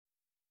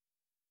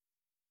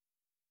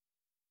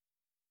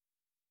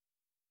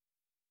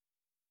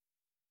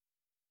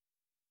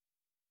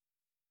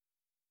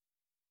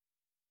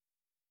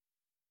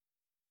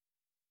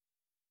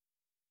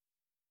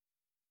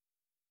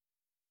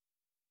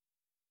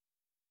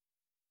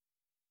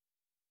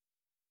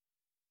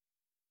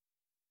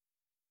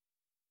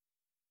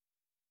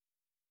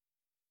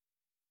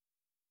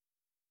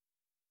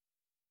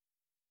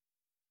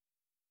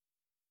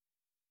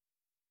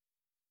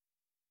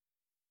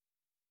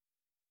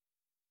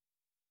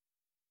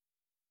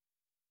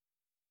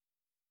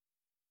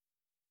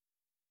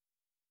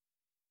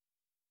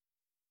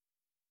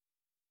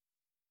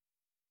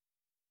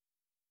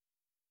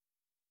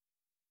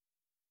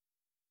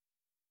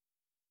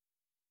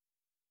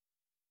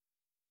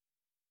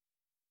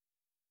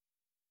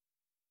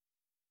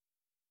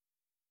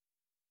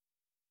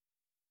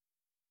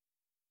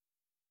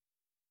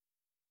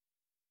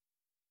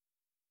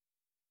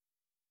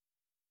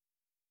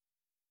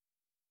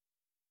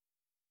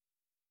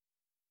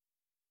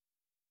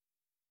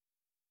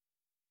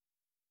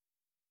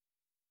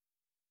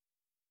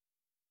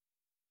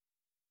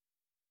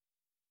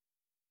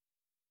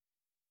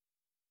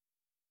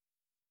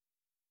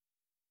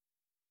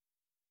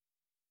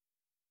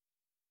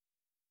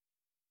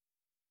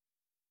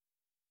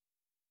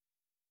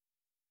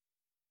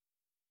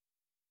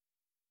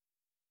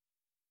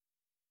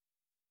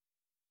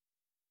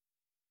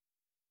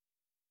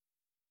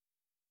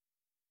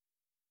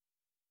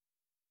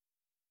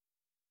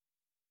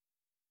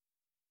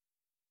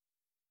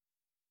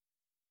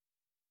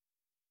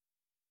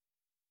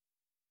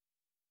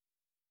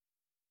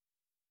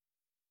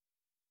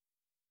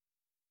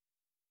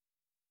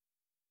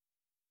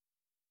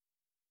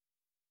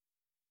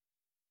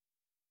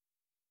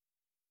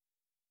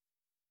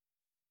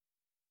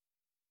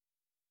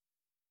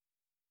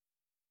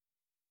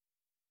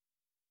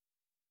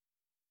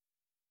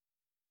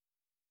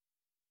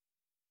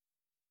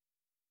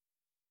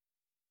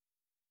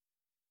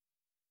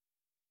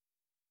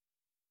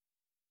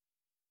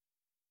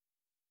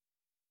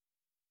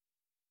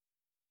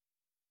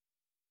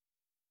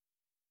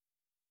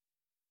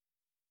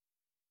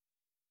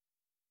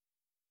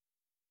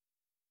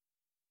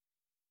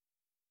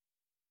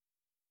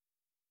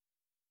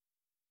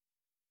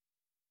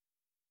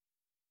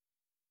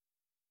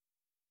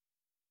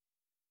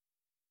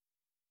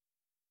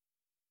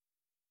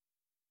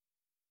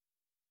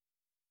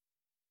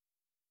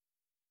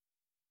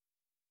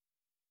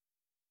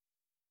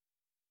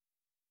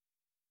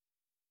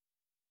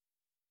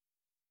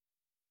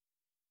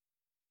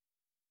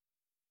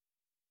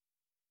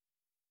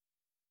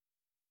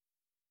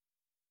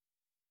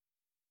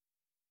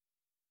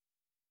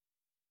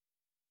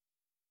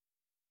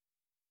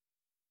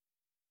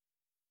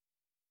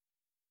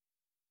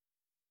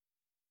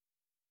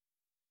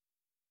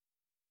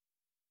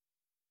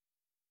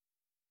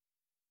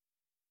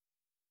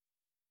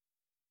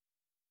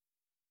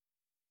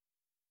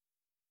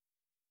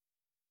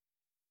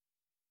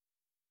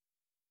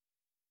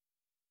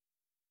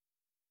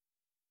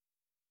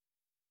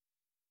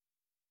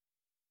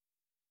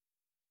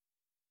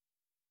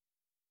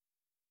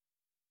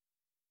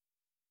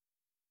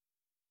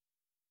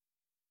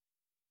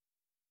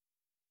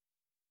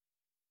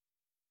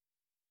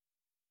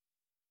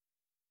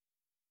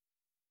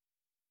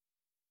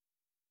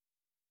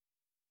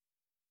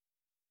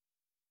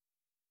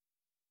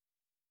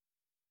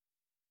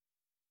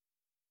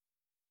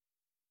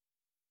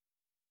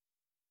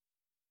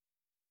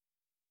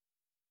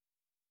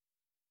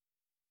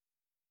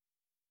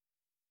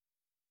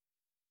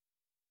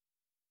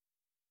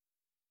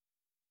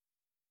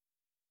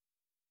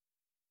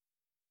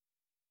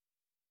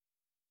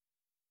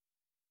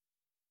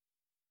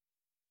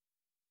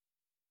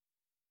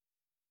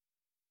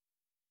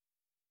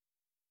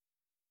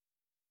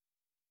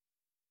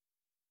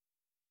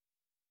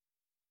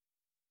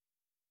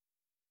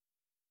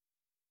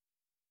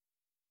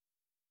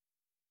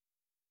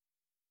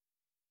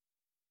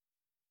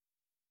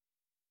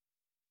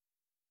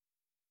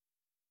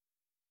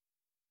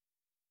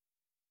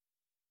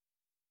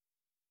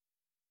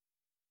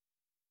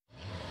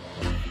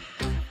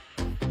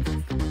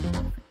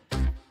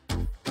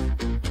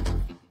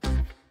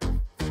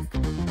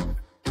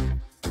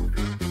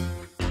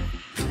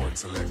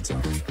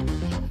selector.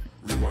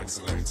 Rewind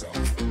selector.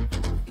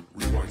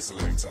 Rewind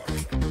selector.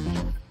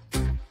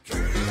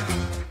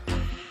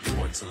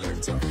 Rewind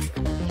selector.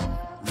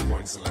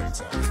 Rewind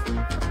selector.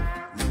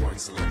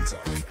 Rewind selector.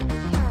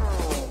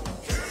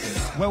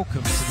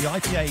 Welcome to the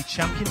IPA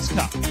Champions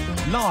Cup,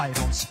 live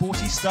on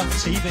Sporty Stuff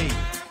TV.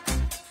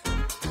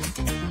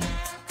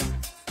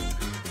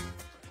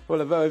 Well,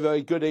 a very,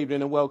 very good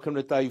evening and welcome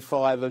to Day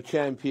 5 of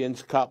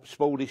Champions Cup,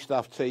 Sporty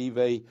Stuff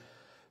TV.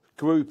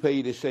 Group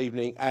E this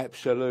evening,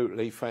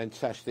 absolutely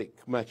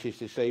fantastic matches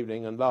this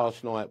evening, and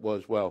last night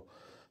was, well,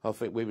 I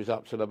think we was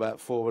up till about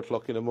 4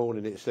 o'clock in the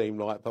morning, it seemed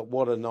like, but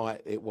what a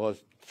night it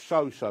was.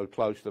 So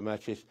close to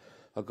matches.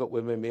 I've got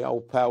with me my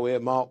old pal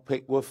here, Mark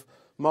Pickworth.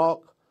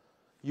 Mark,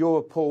 you're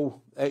a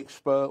pool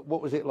expert.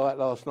 What was it like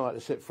last night to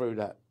sit through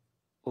that?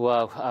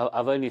 Well,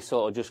 I've only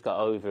sort of just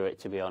got over it,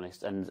 to be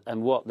honest, and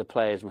what the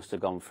players must have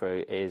gone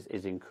through is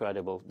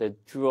incredible. The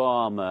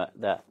drama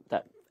that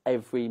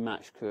every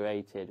match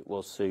created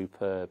was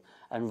superb,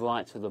 and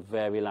right to the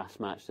very last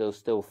match, there were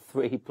still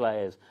 3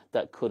 players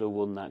that could have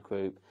won that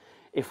group.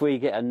 If we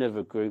get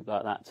another group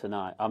like that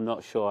tonight, I'm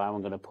not sure how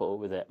I'm going to put up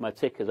with it. My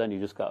ticker's only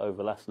just got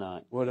over last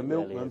night. Well, the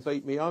milkman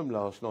beat me home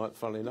last night,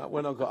 funnily enough.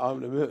 When I got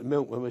home, the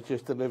milkman was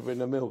just delivering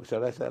the milk, so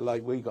that's how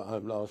late we got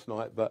home last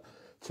night. But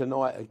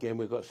tonight, again,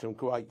 we've got some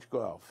great,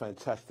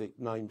 fantastic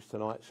names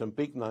tonight, some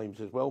big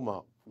names as well,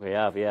 Mark. We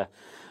have, yeah.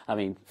 I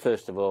mean,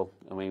 first of all,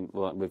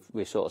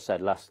 we sort of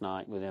said last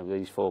night with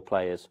these 4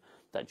 players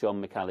that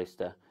John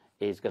McAllister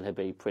is going to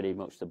be pretty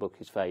much the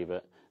bookie's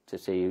favourite to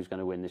see who's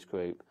going to win this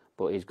group.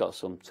 But he's got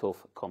some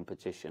tough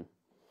competition.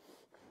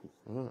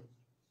 Right.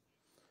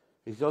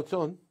 He's odds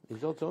on.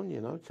 He's odds on, you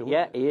know.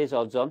 Yeah, he is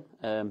odds on.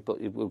 But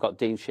we've got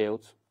Dean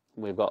Shields.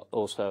 We've got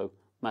also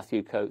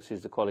Matthew Coates,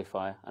 who's the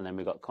qualifier, and then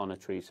we've got Connor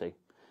Treacy,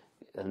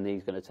 and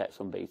he's going to take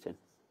some beating.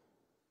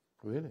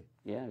 Really?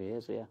 Yeah, he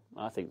is. Yeah,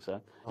 I think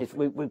so.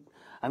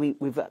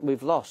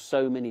 We've lost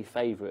so many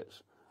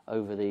favourites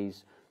over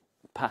these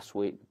past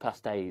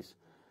days.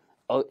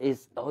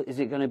 Is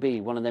it going to be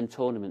one of them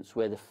tournaments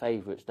where the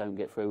favourites don't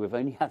get through? We've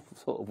only had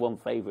sort of one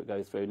favourite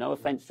go through. No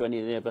offence to any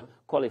of the other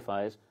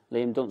qualifiers.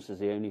 Liam Dunster's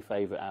the only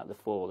favourite out of the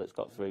 4 that's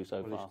got through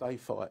so far. It's day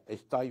 5.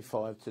 It's day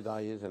 5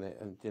 today, isn't it?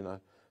 And you know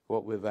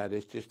what we've had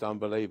is just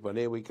unbelievable. And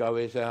here we go.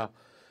 Here's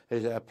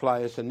our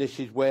players, and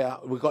this is where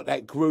we've got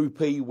that Group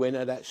E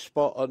winner, that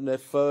spot on the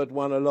 3rd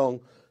one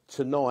along.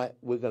 Tonight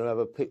we're going to have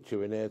a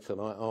picture in there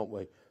tonight, aren't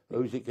we?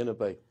 Who's it going to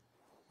be?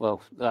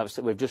 Well,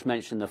 we've just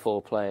mentioned the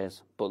 4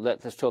 players, but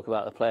let's talk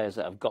about the players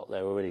that have got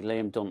there already.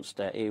 Liam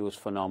Dunster, he was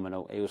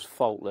phenomenal. He was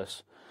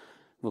faultless.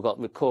 We've got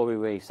Corey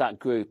Reese. That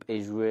group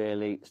is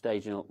really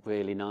staging up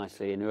really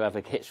nicely, and whoever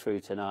gets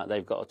through tonight,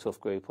 they've got a tough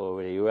group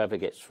already, whoever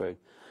gets through.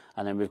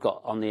 And then we've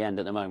got on the end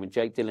at the moment,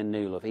 Jake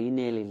Dillon-Newlove. He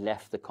nearly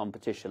left the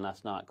competition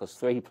last night because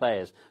 3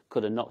 players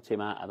could have knocked him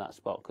out of that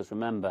spot. Because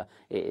remember,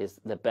 it is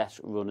the best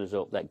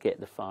runners-up that get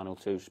the final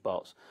 2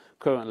 spots.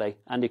 Currently,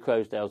 Andy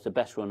Crosdale's the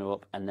best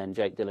runner-up, and then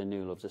Jake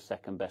Dillon-Newlove's the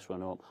 2nd best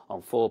runner-up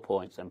on 4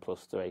 points and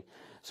 +3.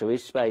 So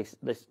his space,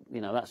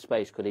 that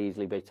space could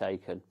easily be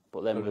taken.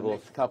 But then the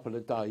next couple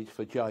of days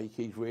for Jake,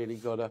 he's really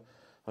got to.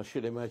 I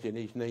should imagine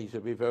his knees will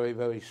be very,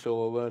 very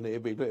sore, won't he? He'll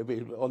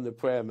be on the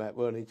prayer mat,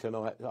 won't he,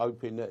 tonight,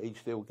 hoping that he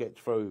still gets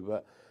through.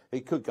 But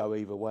it could go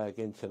either way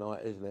again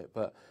tonight, isn't it?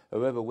 But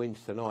whoever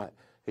wins tonight,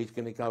 he's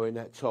going to go in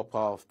that top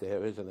half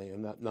there, isn't he?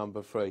 And that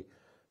number 3,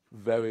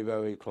 very,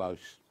 very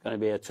close. Going to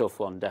be a tough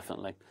one,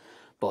 definitely.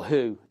 But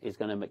who is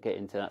going to get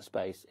into that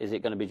space? Is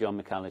it going to be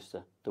John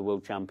McAllister, the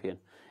world champion?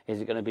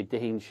 Is it going to be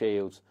Dean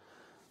Shields?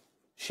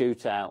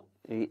 Shootout.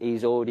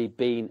 He's already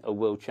been a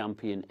world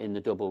champion in the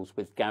doubles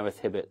with Gareth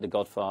Hibbert, the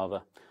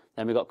godfather.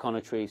 Then we've got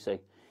Connor Treacy.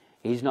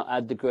 He's not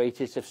had the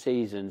greatest of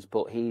seasons,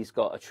 but he's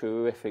got a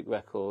terrific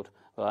record,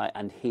 right?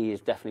 And he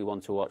is definitely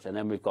one to watch. And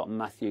then we've got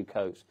Matthew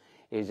Coates.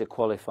 He's a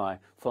qualifier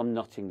from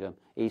Nottingham.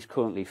 He's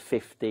currently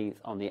 15th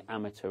on the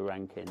amateur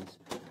rankings,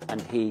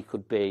 and he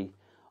could be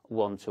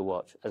one to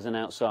watch. As an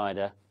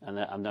outsider, and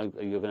I know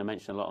you're going to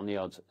mention a lot on the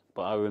odds,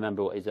 but I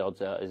remember what his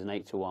odds are, is an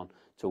 8-1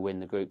 to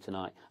win the group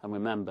tonight. And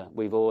remember,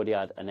 we've already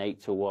had an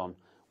 8-1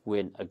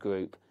 win a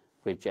group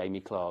with Jamie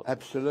Clark.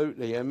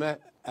 Absolutely, and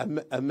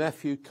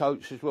Matthew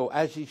Coates as well,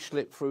 as he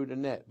slipped through the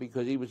net,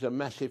 because he was a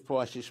massive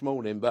price this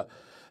morning. But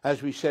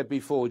as we said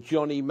before,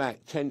 Johnny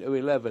Mack, 10 to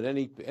 11,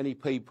 any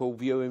people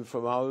viewing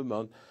from home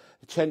on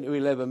 10 to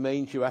 11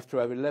 means you have to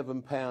have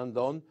 £11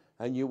 on,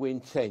 and you win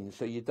 10,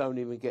 so you don't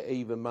even get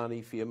even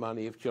money for your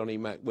money if Johnny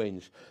Mack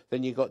wins.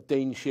 Then you've got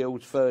Dean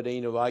Shields,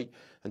 13 of 8,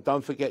 and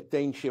don't forget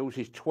Dean Shields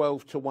is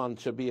 12 to 1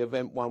 to be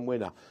event 1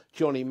 winner.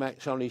 Johnny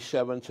Mack's only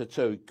 7 to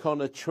 2.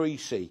 Connor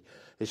Treacy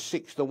is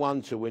 6 to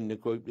 1 to win the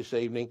group this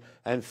evening,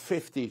 and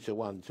 50 to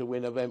 1 to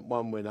win event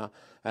 1 winner.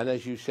 And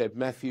as you said,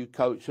 Matthew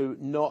Coates, who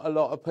not a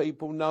lot of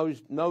people know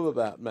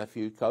about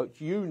Matthew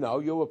Coates. You know,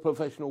 you're a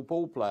professional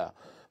ball player.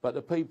 But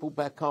the people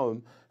back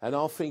home, and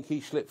I think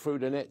he slipped through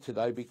the net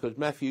today because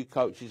Matthew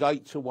Coates is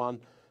 8 to 1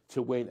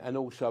 to win, and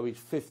also he's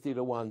 50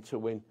 to 1 to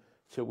win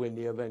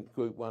the event,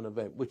 Group 1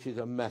 event, which is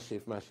a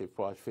massive, massive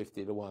price,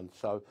 50 to 1.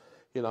 So,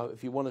 you know,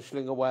 if you want to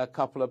sling away a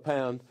couple of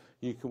pounds,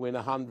 you can win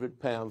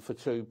 £100 for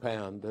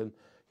 £2. And,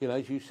 you know,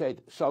 as you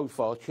said, so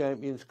far,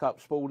 Champions Cup,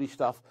 Sporty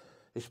stuff,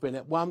 it's been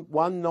at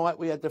one night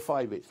we had the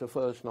favourites, the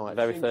first night.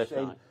 Very Since first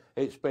then, night.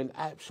 It's been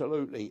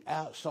absolutely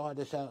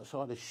outsiders,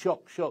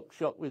 shock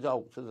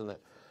results, isn't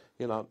it?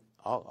 You know,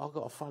 I've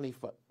got a funny,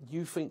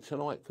 you think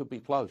tonight could be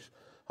close.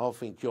 I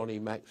think Johnny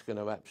Mack's going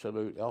to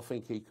absolutely, I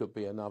think he could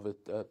be another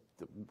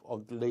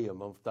on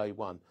Liam of day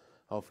one.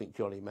 I think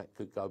Johnny Mack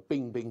could go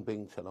bing, bing,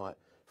 bing tonight.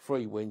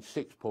 3 wins,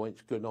 6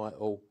 points, good night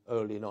all,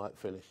 early night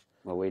finish.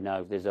 Well, we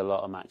know there's a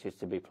lot of matches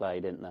to be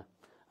played, isn't there?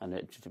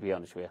 And to be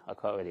honest with you, I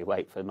can't really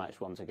wait for match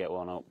 1 to get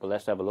one up. But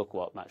let's have a look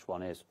what match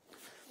 1 is.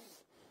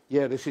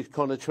 Yeah, this is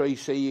Connor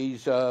Treacy.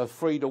 He's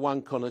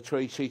 3-1 Connor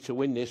Treacy to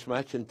win this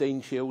match, and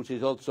Dean Shields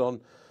is odds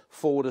on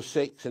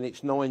 4-6, and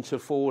it's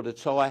 9-4 the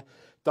tie.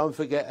 Don't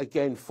forget,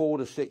 again,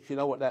 4-6, you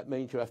know what that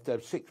means? You have to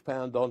have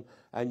 £6 on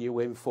and you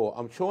win 4.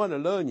 I'm trying to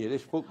learn you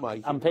this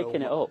bookmaking. I'm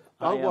picking it up.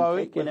 Don't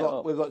worry,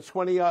 we've got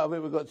 28, I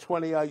think we've got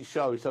 28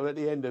 shows, so at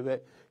the end of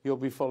it, you'll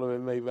be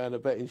following me around the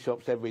betting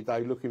shops every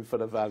day looking for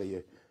the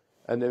value.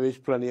 And there is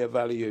plenty of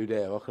value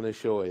there, I can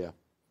assure you.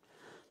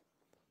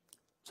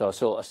 So I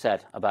sort of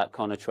said about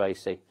Connor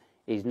Treacy,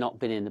 he's not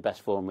been in the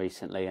best form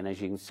recently, and as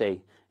you can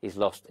see, he's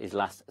lost his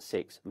last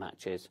 6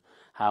 matches.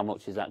 How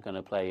much is that going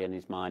to play in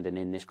his mind and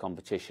in this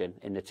competition?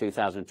 In the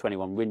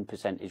 2021 win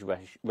percentage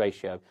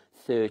ratio,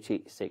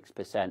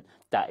 36%.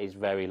 That is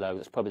very low.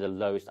 That's probably the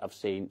lowest I've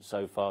seen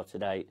so far to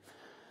date.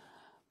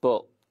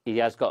 But he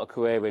has got a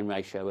career win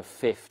ratio of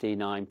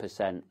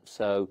 59%.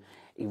 So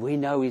we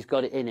know he's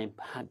got it in him,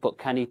 but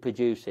can he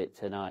produce it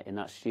tonight in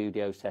that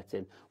studio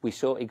setting? We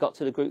saw he got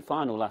to the group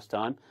final last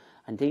time,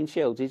 and Dean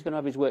Shields, he's going to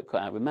have his work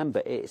cut out.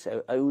 Remember, it's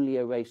only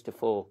a race to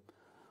 4,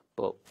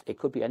 but it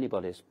could be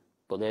anybody's.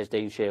 But there's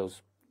Dean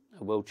Shields,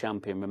 a world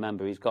champion.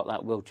 Remember, he's got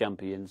that world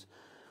champions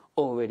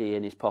already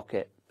in his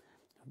pocket.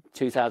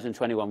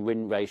 2021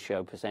 win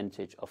ratio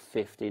percentage of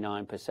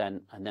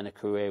 59%, and then a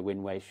career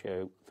win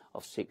ratio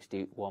of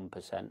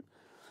 61%.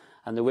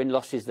 And the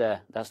win-loss is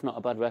there. That's not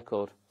a bad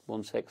record.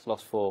 Won 6,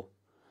 lost 4,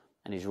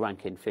 and he's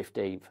ranking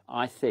 15th.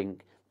 I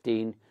think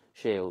Dean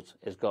Shields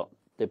has got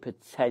the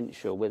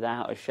potential,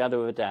 without a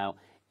shadow of a doubt,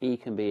 he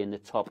can be in the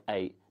top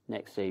 8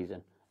 next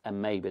season, and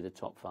maybe the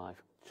top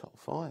 5. Top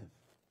 5?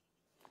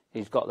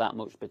 He's got that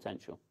much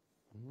potential.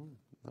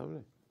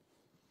 Lovely.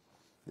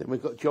 Then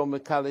we've got John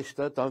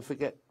McAllister. Don't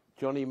forget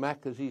Johnny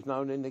Mack, as he's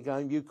known in the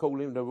game. You call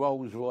him the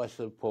Rolls Royce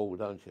of Paul,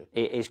 don't you?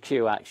 It is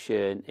Q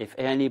action. If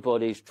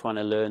anybody's trying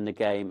to learn the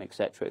game,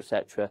 etc.,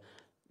 etc.,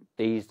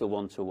 he's the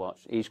one to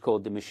watch. He's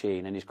called the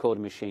machine, and he's called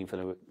a machine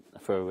for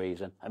a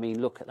reason. I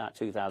mean, look at that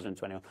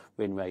 2021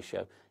 win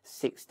ratio,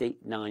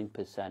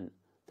 69%.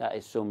 That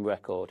is some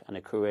record, and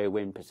a career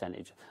win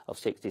percentage of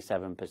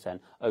 67%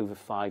 over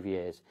 5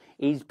 years.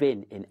 He's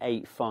been in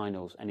 8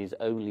 finals, and he's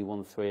only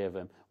won 3 of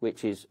them,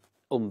 which is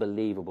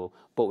unbelievable.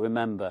 But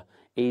remember,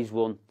 he's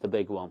won the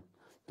big one,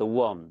 the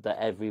one that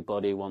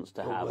everybody wants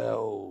to have.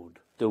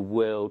 The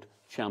World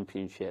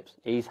Championships.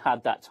 He's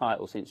had that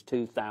title since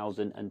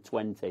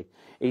 2020.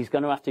 He's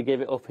going to have to give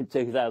it up in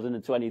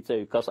 2022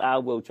 because our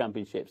World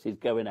Championships is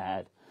going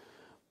ahead.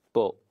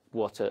 But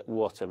what a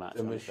match!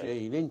 The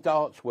machine. In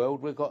darts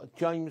world, we've got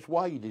James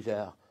Wade is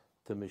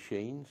the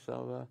machine.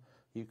 So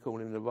you call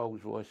him the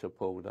Rolls Royce of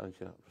Paul, don't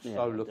you? Yeah,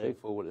 so looking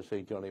forward to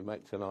see Johnny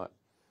Mack tonight.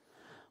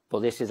 But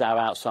this is our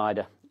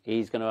outsider.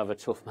 He's going to have a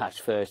tough match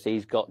first.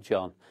 He's got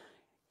John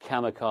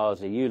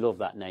Kamikaze. You love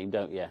that name,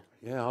 don't you?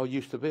 Yeah, I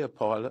used to be a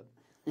pilot.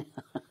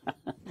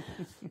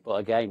 But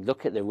again,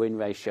 look at the win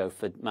ratio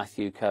for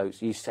Matthew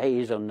Coates. You say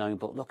he's unknown,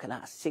 but look at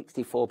that,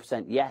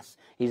 64%. Yes,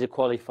 he's a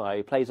qualifier.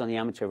 He plays on the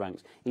amateur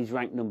ranks. He's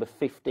ranked number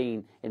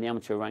 15 in the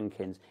amateur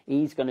rankings.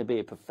 He's going to be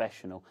a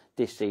professional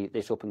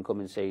this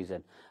up-and-coming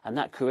season. And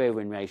that career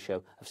win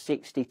ratio of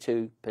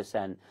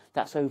 62%,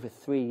 that's over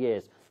 3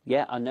 years.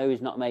 Yeah, I know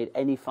he's not made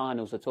any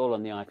finals at all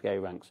on the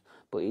IPA ranks,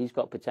 but he's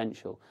got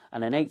potential.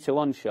 And an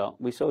 8-1 shot,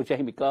 we saw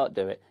Jamie Clark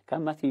do it.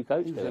 Can Matthew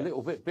Coates do it? He's a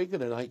little bit bigger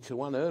than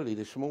 8-1 early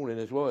this morning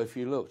as well. If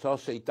you looked, I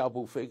see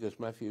double figures,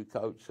 Matthew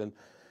Coates, and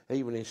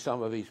even in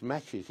some of his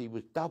matches, he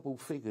was double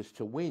figures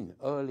to win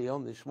early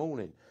on this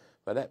morning.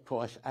 But that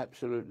price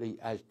absolutely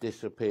has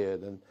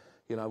disappeared. And,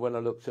 you know, when I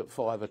looked at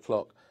 5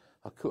 o'clock,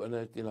 I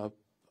couldn't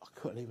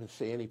even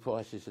see any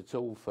prices at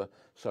all for.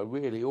 So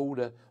really, all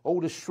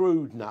the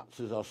shrewd nuts,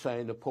 as I say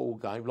in the pool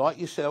game, like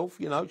yourself,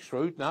 you know,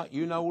 shrewd nut.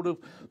 You know all the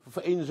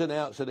ins and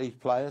outs of these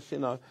players. You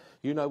know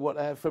what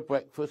they have for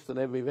breakfast and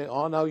everything.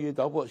 I know you.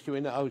 I watched you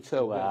in the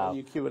hotel when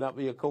you're queuing up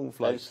with your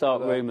cornflakes. Don't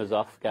start rumours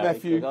off, Gary.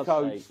 Matthew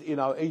Coates, you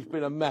know, he's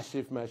been a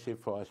massive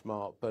price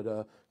mark,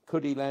 but.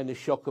 Could he land the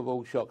shock of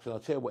all shocks? And I'll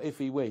tell you what, if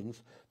he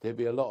wins, there'll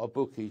be a lot of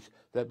bookies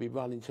that'll be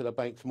running to the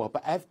bank tomorrow.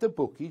 But have the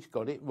bookies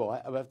got it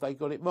right or have they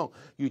got it wrong?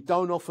 You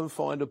don't often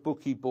find a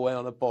bookie boy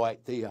on a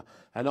bike, do you?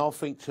 And I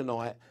think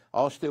tonight,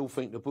 I still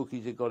think the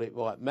bookies have got it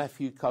right.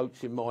 Matthew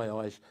Coates, in my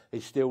eyes,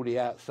 is still the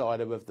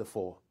outsider of the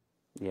 4.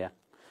 Yeah.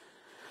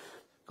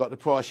 Got the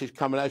prices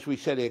coming, as we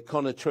said here.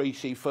 Connor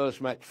Treacy, first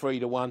match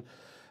 3-1.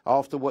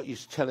 After what you're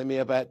telling me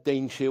about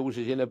Dean Shields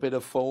is in a bit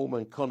of form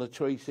and Connor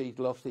Treacy's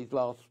lost his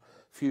last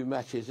few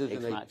matches,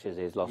 hasn't Six he? matches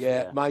he's lost.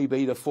 Yeah,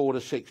 maybe the 4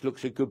 to 6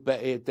 looks a good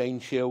bet here, Dean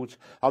Shields.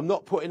 I'm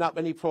not putting up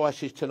any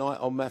prices tonight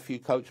on Matthew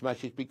Coates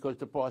matches because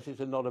the prices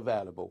are not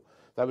available.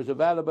 They was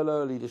available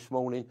early this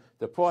morning.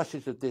 The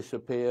prices have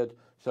disappeared,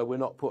 so we're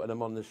not putting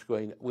them on the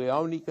screen. We're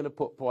only going to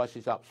put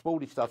prices up,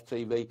 Sporty Stuff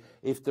TV,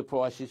 if the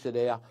prices are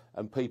there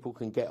and people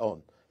can get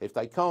on. If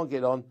they can't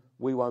get on,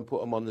 we won't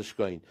put them on the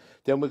screen.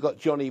 Then we've got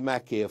Johnny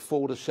Mack here,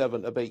 4 to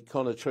 7 to beat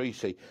Connor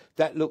Treacy.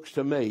 That looks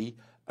to me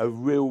a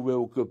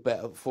real good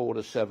bet at 4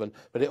 to 7.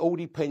 But it all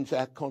depends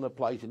how Connor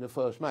plays in the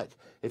first match.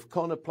 If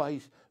Connor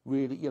plays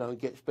really, and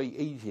gets beat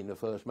easy in the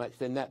first match,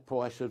 then that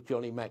price of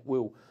Johnny Mack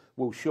will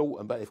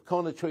shorten. But if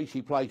Connor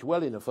Treacy plays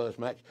well in the first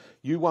match,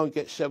 you won't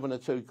get 7 to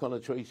 2 Connor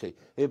Treacy.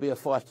 It'll be a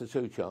 5 to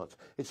 2 chance.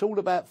 It's all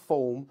about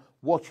form,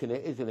 watching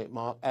it, isn't it,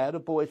 Mark? How the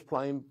boys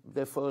playing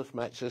their first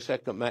match, their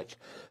second match,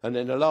 and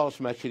then the last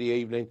match of the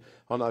evening.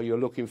 I know you're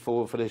looking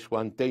forward for this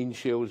one. Dean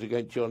Shields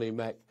against Johnny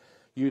Mack.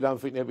 You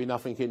don't think there'll be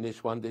nothing in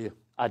this one, do you?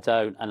 I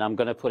don't, and I'm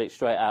going to put it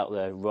straight out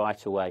there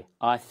right away.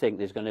 I think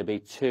there's going to be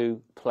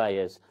 2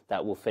 players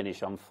that will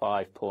finish on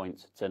 5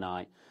 points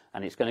tonight,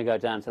 and it's going to go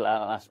down to that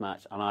last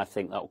match, and I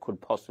think that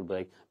could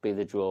possibly be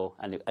the draw,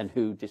 and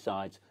who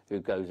decides who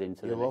goes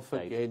into the next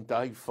stage. You're off again,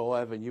 day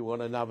 5, and you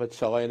want another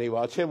tie anyway.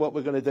 I'll tell you what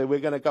we're going to do. We're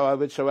going to go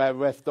over to our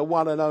ref, the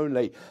one and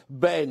only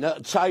Ben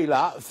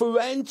Taylor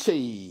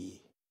Fuenti.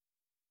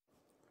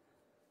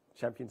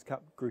 Champions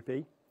Cup Group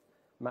E,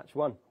 Match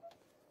 1,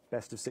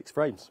 best of 6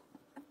 frames.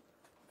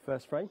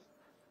 First frame,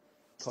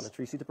 Connor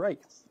Treacy to break.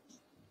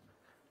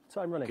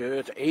 Time running.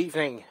 Good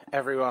evening,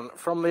 everyone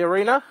from the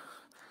arena.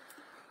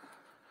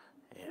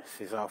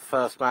 This is our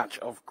first match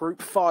of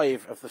Group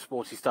 5 of the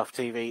Sporty Stuff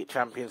TV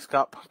Champions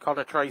Cup.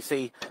 Connor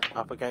Treacy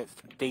up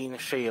against Dean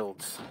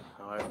Shields.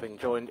 I've been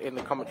joined in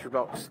the commentary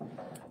box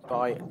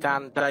by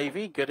Dan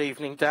Davey. Good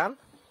evening, Dan.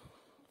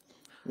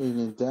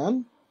 Evening,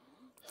 Dan.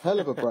 Hell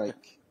of a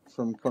break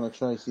from Connor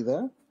Treacy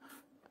there.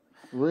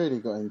 Really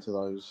got into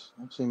those.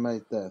 Actually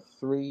made there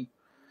three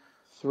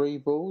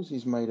balls.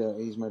 He's made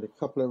a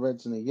couple of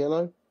reds and a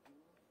yellow.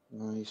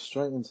 He's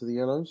straight into the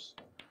yellows.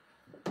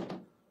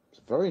 It's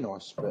a very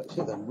nice split.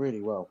 Hit them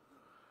really well.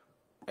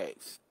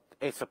 It's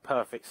a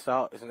perfect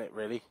start, isn't it?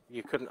 Really,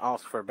 you couldn't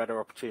ask for a better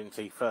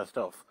opportunity. First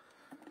off.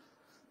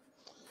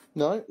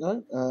 No,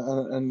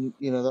 and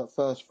that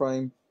first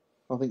frame.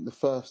 I think the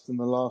first and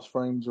the last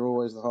frames are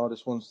always the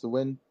hardest ones to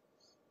win.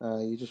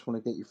 You just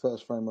want to get your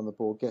first frame on the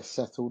board, get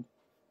settled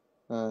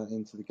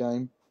into the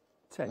game.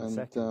 10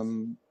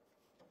 seconds.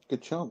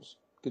 Good chance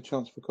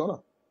for Connor.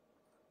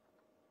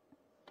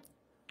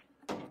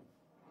 Yeah,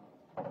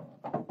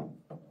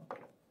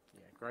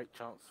 great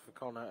chance for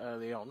Connor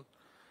early on.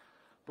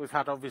 We've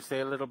had obviously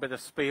a little bit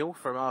of spiel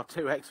from our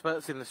 2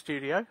 experts in the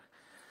studio.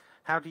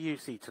 How do you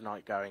see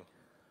tonight going?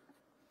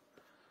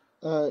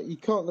 You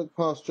can't look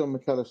past John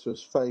McAllister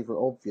as favourite,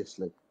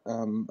 obviously.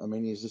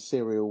 He's a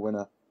serial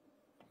winner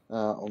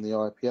on the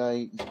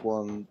IPA. He's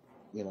won,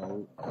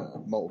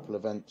 multiple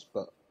events,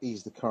 but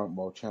he's the current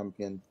world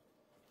champion.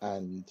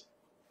 And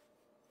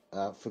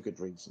for good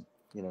reason,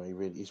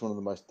 he's one of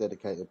the most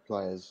dedicated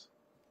players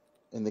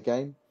in the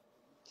game.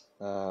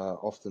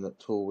 Often at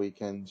tour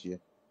weekends, you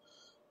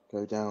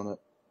go down at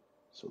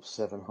sort of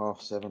 7, half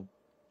 7,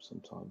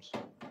 sometimes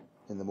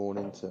in the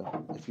morning.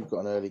 If you've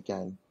got an early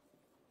game,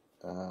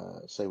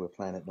 say we're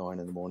playing at 9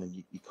 in the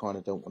morning, you kind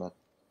of don't want to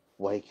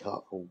wake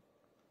up all,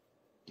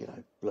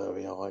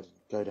 blurry-eyed,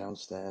 go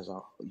downstairs.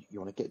 You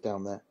want to get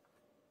down there,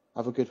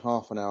 have a good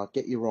half an hour,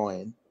 get your eye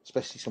in.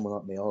 Especially someone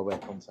like me, I wear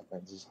contact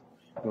lenses.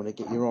 You want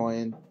to get your eye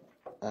in,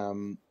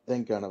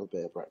 then go and have a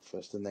bit of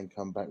breakfast, and then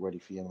come back ready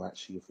for your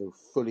match so you feel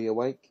fully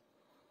awake.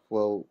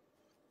 Well,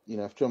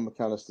 if John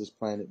McAllister's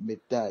playing at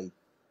midday,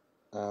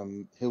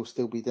 he'll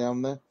still be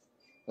down there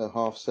at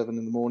half 7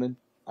 in the morning,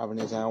 having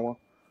his hour.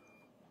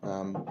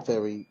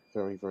 Very,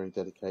 very, very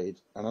dedicated.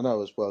 And I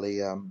know as well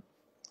he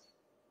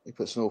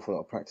puts an awful lot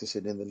of practice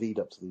in the lead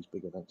up to these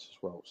big events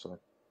as well. So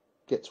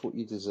gets what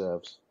he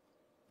deserves.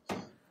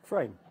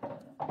 Frame.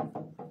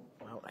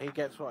 Well, he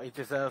gets what he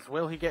deserves.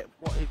 Will he get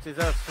what he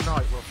deserves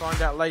tonight? We'll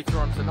find out later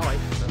on tonight.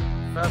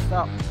 But first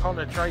up,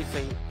 Connor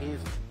Treacy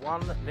is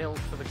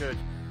 1-0 to the good.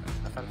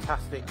 A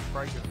fantastic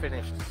break and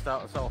finish to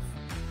start us off.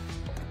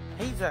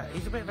 He's a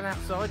bit of an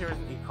outsider,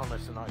 isn't he, Connor,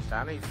 tonight,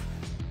 Dan?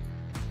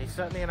 He's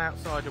certainly an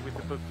outsider with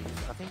the bookies.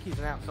 I think he's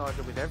an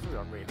outsider with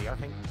everyone, really. I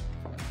think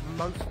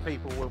most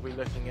people will be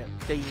looking at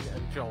Dean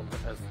and John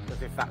as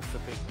if that's the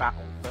big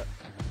battle. But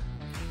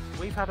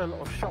we've had a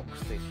lot of shocks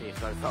this year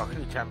so far in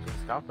the Champions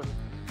Cup,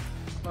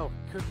 and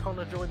could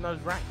Connor join those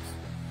ranks?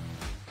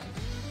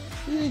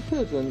 Yeah, he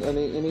could,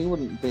 and he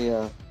wouldn't be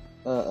a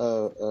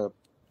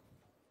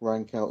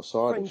rank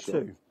outsider.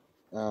 Frame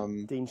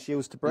 2. Dean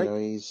Shields to break.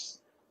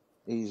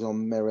 He's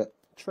on merit.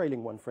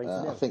 Trailing 1 frame.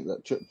 I think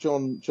that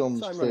John's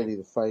clearly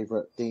the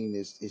favourite. Dean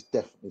is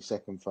definitely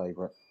second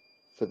favourite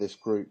for this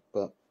group,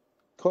 but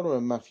Connor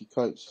and Matthew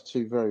Coates are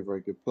 2 very,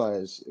 very good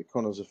players.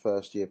 Connor's a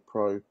first-year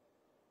pro.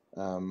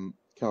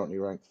 currently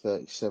ranked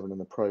 37 in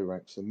the pro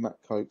ranks, and Matt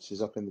Coates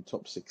is up in the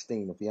top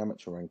 16 of the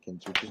amateur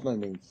rankings, which is no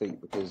mean feat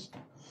because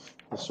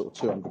there's sort of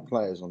 200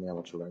 players on the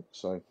amateur rank.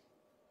 So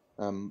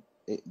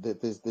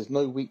there's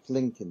no weak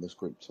link in this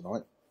group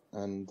tonight,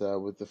 and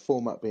with the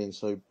format being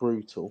so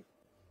brutal,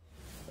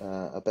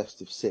 a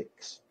best of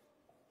 6,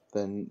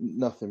 then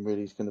nothing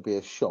really is going to be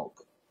a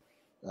shock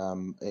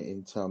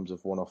in terms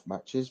of one-off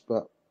matches.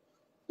 But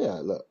yeah,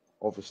 look,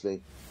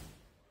 obviously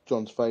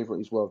John's favourite,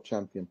 he's world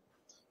champion.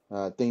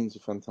 Dean's a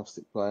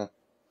fantastic player.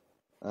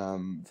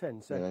 10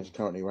 seconds. He's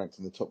currently ranked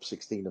in the top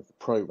 16 of the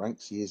pro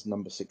ranks. He is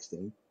number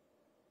 16.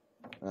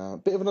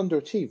 Bit of an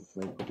underachiever for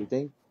me, probably,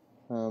 Dean.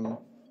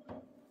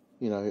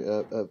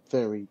 A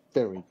very,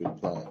 very good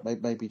player.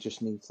 Maybe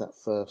just needs that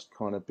first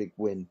kind of big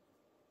win.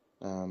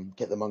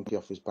 Get the monkey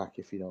off his back,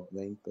 if you know what I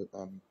mean. But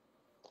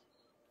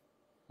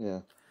yeah.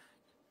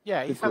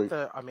 Yeah, Good group.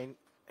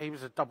 he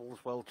was a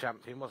doubles world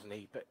champion, wasn't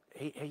he? But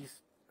he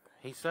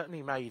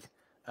certainly made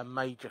a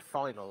major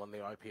final on the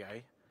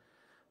IPA.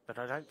 But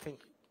I don't think,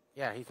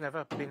 he's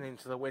never been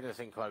into the winners'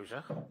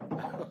 enclosure.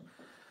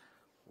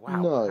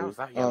 Wow, No, how's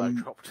that yellow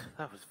dropped?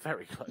 That was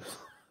very close.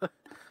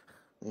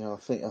 Yeah, I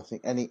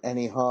think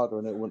any harder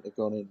and it wouldn't have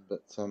gone in,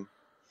 but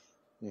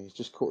he's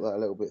just caught that a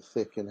little bit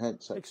thick, and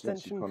hence actually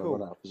kind of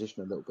run out of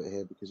position a little bit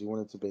here because he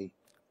wanted to be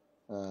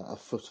a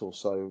foot or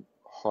so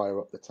higher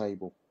up the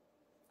table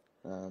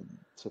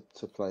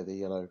to play the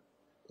yellow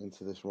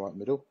into this right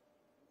middle.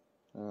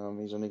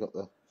 He's only got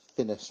the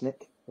thinner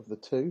snick of the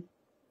two,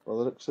 by the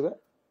looks of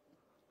it.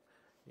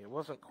 It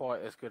wasn't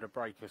quite as good a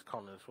break as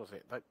Connor's, was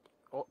it?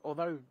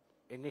 Although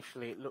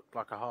initially it looked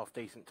like a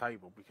half-decent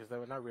table because there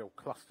were no real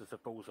clusters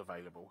of balls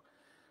available,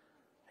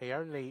 he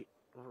only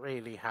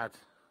really had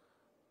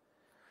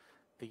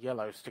the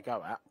yellows to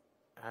go at,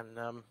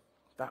 and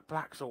that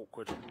black's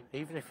awkward.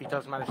 Even if he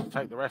does manage to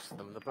take the rest of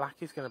them, the black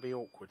is going to be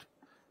awkward.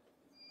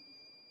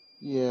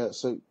 Yeah,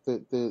 so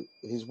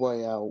his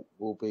way out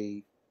will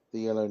be the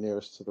yellow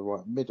nearest to the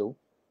right middle.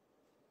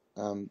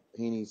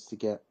 He needs to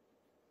get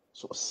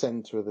sort of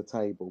centre of the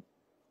table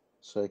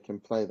so he can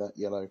play that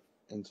yellow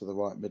into the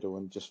right middle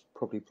and just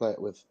probably play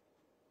it with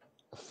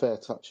a fair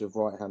touch of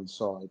right-hand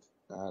side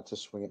to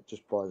swing it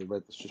just by the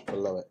red that's just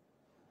below it.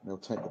 And he'll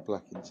take the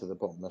black into the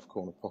bottom left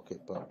corner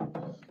pocket, but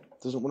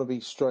doesn't want to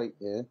be straight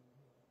here,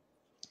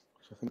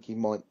 which I think he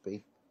might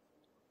be.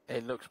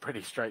 It looks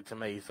pretty straight to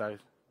me, so...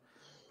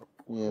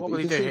 Yeah, what will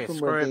he do here?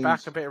 Screw it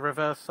back, a bit of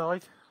reverse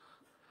side?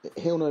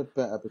 He'll know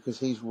better because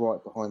he's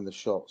right behind the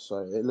shot, so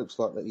it looks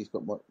like that he's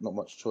got not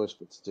much choice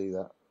but to do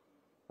that.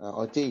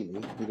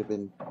 Ideally, he'd have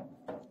been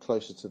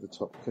closer to the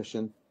top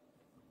cushion,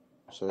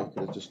 so he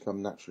could have just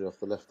come naturally off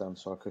the left-hand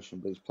side cushion,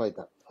 but he's played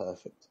that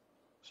perfect.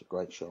 It's a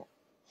great shot.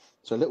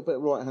 So a little bit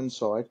right-hand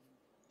side,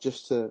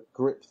 just to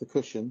grip the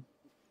cushion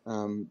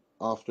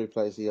after he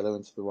plays the yellow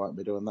into the right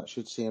middle, and that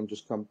should see him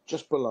just come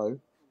just below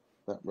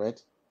that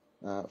red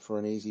for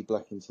an easy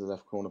black into the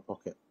left corner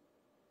pocket.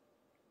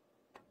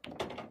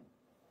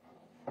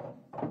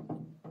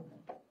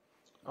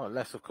 Oh,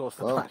 unless, of course,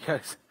 the black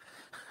goes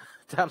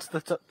down to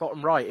the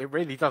bottom right. It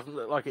really doesn't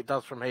look like it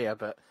does from here,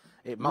 but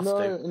it must do.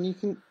 No, and you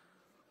can...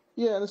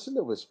 Yeah, and it's a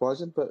little bit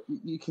surprising, but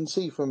you can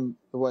see from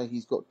the way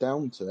he's got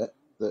down to it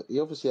that he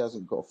obviously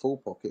hasn't got a full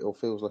pocket or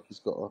feels like he's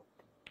got a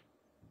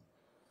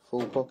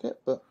full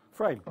pocket, but...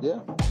 Frame. Yeah,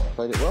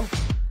 played it well.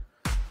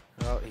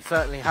 Well, he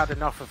certainly had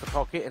enough of the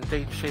pocket, and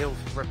Dean Shields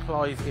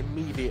replies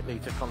immediately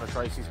to Connor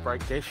Tracy's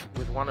break dish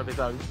with one of his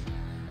own.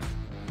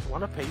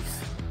 One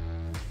apiece.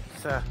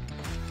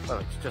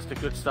 It's just a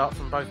good start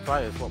from both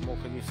players. What more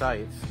can you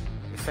say?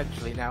 It's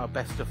essentially now a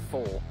best of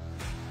 4.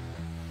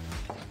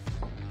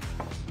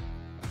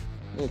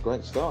 Yeah,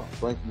 great start.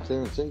 Breaking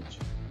clearance each.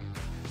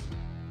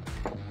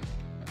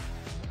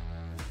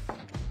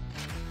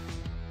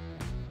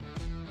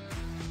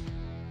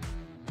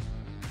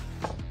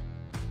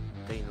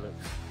 Dean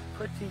looks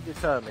pretty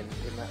determined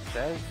in that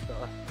chair. He's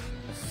got a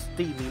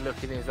steely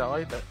look in his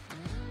eye, but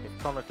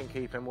if Connor can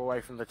keep him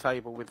away from the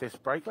table with this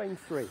break, Frame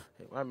 3.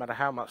 it won't matter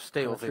how much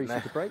steel's in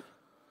there. To break.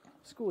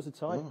 Scores a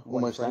tie. Oh,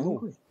 almost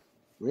angry.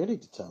 Really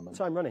determined.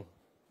 Time running.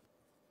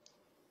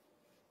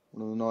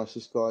 One of the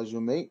nicest guys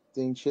you'll meet,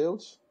 Dean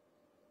Shields.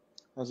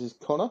 As is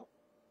Connor.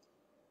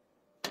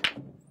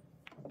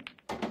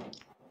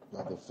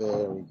 Another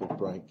very good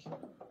break.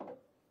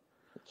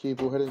 The cue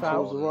ball heading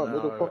towards the right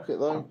middle pocket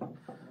though.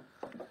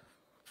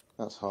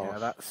 That's harsh.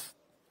 Yeah,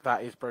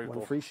 that is brutal.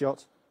 One free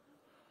shot.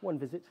 One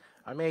visit.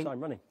 I mean, Time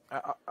running.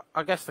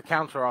 I guess the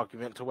counter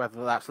argument to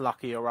whether that's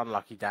lucky or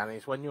unlucky, Dan,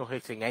 is when you're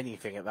hitting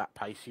anything at that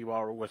pace, you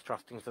are always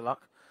trusting to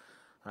luck.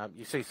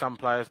 You see some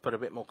players put a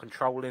bit more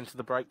control into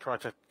the break, try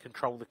to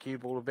control the cue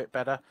ball a bit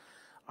better.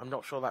 I'm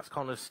not sure that's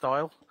Connor's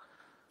style.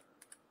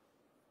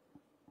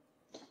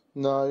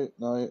 No,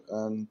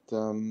 and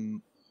I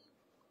 10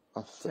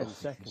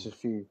 seconds. There's a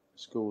few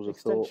schools of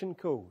Extension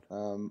thought.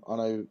 called. I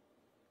know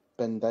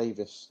Ben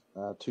Davis,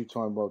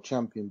 two-time world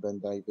champion Ben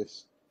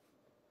Davis,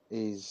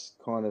 is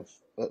kind of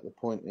at the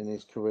point in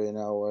his career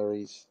now where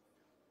I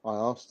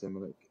asked him,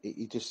 and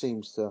he just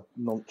seems to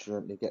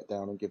nonchalantly get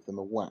down and give them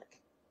a whack.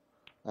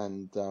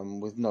 and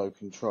with no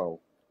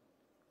control.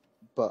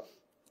 But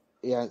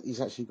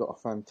he's actually got a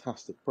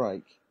fantastic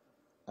break,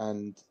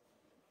 and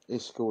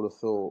his school of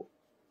thought,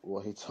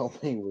 what he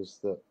told me was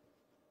that,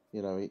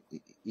 you know,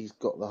 he's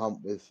got the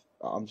hump with,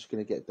 I'm just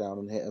going to get down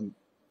and hit them.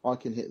 I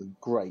can hit them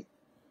great,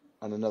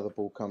 and another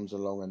ball comes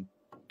along and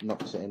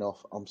knocks it in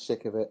off. I'm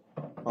sick of it.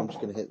 I'm just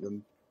going to hit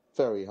them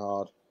very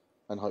hard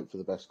and hope for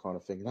the best kind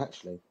of thing. And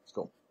actually, he's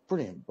got a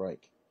brilliant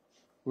break,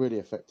 really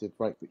effective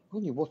break. But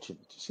when you watch it,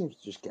 it just seems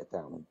to just get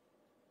down and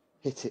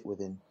hit it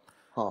within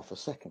half a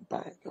second.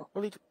 Bang.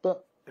 Well,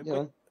 but, you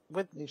know,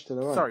 each to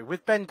their own. Sorry,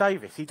 with Ben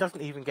Davis, he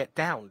doesn't even get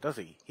down, does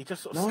he? He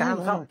just sort of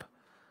stands up.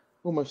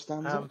 Almost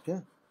stands up,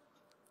 yeah.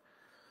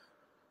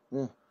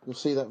 Yeah, you'll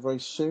see that very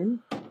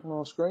soon on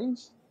our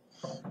screens.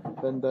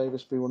 Ben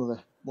Davis be one of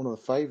the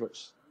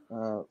favourites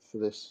for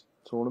this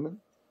tournament.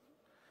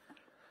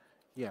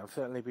 Yeah, it'll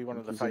certainly be one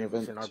of the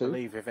favourites in, I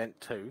believe, event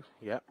 2.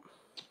 Yep.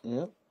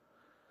 Yeah.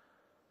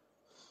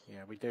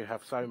 Yeah, we do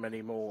have so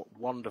many more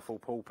wonderful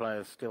pool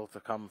players still to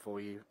come for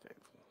you.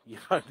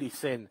 You've only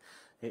seen,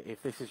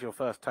 if this is your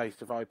first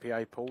taste of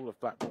IPA pool, of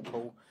Blackpool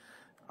pool,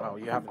 oh,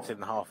 you haven't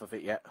seen half of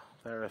it yet.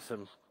 There are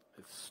some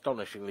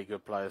astonishingly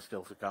good players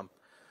still to come.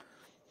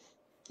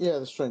 Yeah,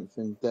 the strength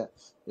in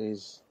depth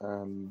is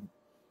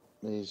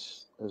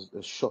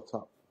shot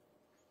up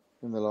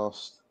in the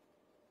last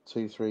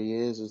 2-3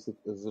 years as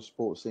the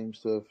sport seems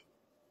to have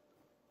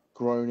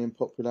grown in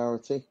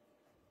popularity.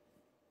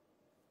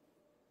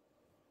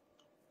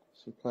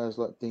 So players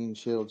like Dean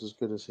Shields, as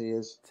good as he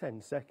is,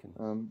 10 seconds,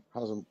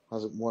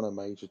 hasn't won a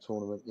major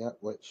tournament yet.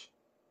 Which,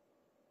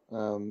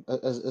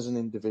 as an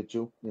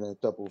individual, you know,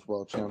 doubles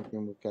world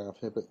champion with Gareth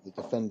Hibbert, the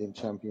defending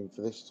champion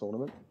for this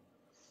tournament.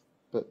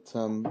 But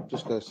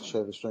just goes to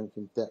show the strength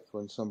in depth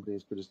when somebody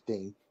as good as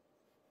Dean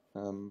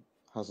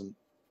hasn't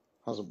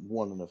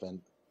won an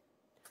event.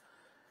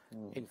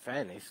 In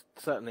fairness,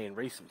 certainly in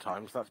recent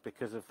times, that's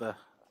because of the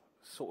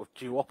sort of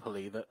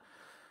duopoly that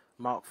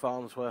Mark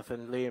Farnsworth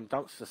and Liam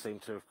Dunster seem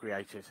to have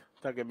created.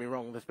 Don't get me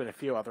wrong, there's been a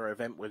few other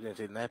event winners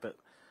in there, but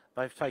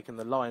they've taken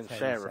the lion's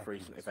share of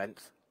recent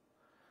events.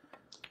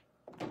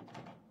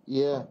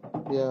 Yeah,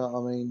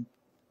 I mean,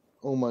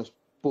 almost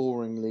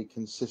boringly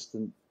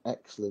consistent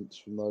excellence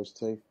from those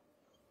two.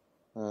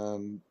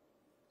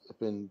 Have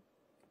been,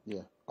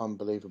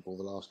 unbelievable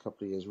the last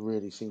couple of years.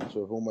 Really seem to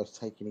have almost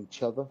taken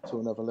each other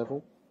to another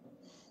level.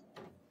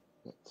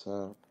 But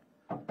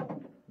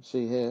you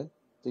see here,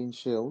 Dean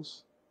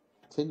Shields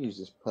continues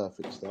this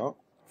perfect start.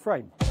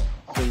 Frame.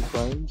 3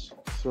 frames,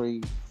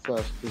 3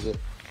 first visit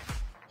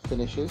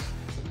finishes.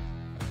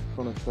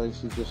 Connor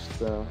Tracy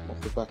just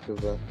off the back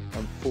of an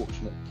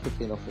unfortunate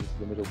kicking off into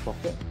the middle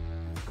pocket.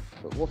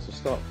 But what a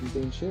start from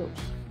Dean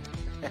Shields.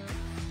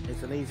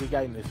 It's an easy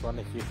game, this one,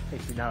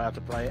 if you know how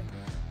to play it.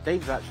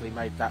 Dean's actually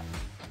made that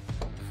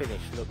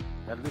finish look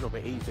a little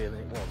bit easier than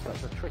it was.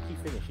 That's a tricky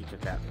finish he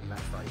took out in that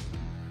frame.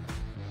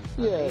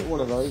 Yeah, one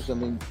of those. I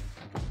mean,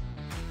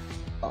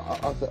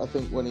 I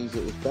think when he's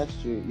at his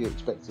best, you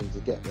expect him to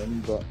get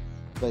them, but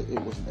it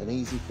wasn't an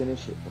easy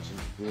finish. It wasn't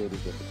really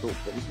difficult,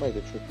 but he's made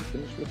a tricky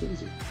finish look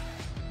easy.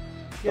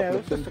 Yeah, it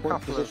was just a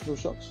couple of positional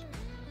shots.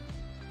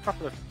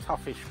 Couple of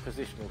toughish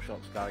positional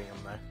shots going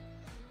on there.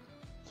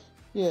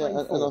 Yeah,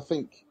 and I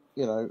think,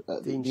 you know,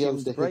 the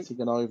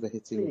under-hitting and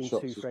over-hitting of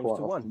shots is quite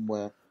often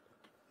where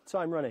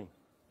time running.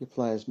 Your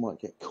players might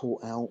get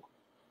caught out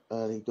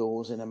early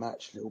doors in a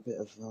match, a little bit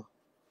of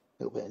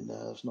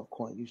nerves, not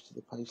quite used to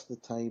the pace of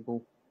the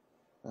table,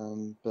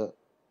 but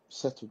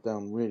settled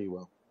down really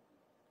well.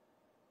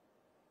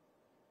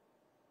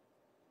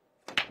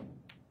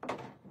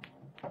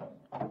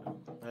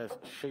 There's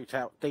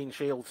shootout. Dean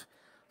Shields,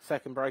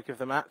 second break of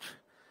the match.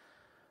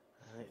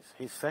 It's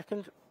his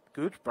second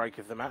good break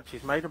of the match.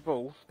 He's made a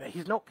ball, but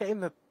he's not getting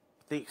the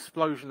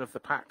explosion of the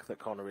pack that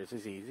Connor is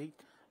he?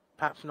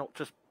 Perhaps not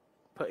just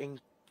putting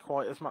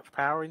quite as much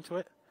power into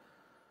it?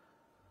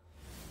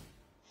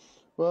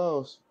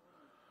 Well, it's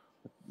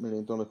a $1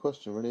 million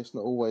question, really. It's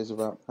not always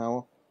about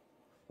power.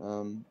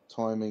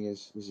 Timing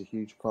is a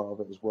huge part of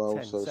it as well.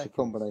 So seconds. It's a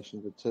combination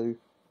of the two.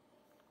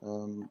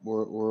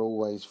 We're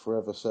always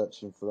forever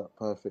searching for that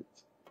perfect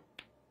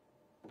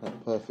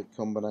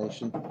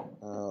combination,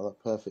 that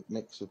perfect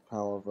mix of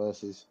power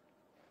versus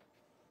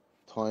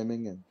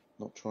timing, and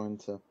not trying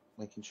to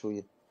making sure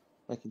you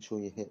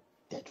hit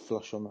dead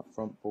flush on that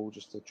front ball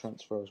just to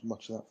transfer as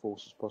much of that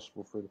force as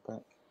possible through the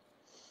pack.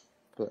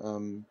 But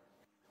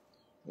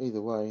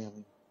either way, I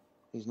mean,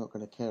 he's not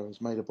going to care.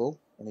 He's made a ball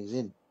and he's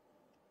in.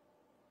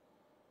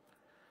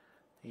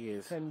 He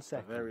is. 10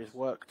 seconds. There is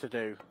work to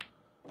do.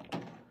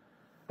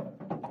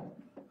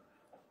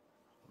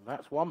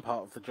 That's one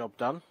part of the job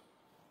done.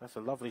 That's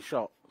a lovely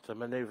shot to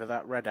manoeuvre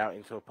that red out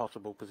into a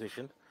possible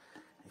position.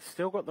 He's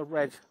still got the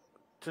red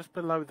just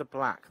below the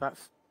black.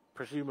 That's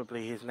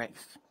presumably his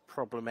next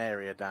problem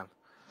area, Dan.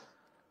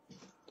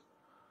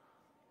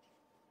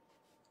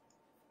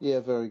 Yeah,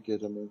 very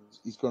good. I mean,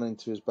 he's gone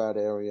into his bad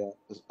area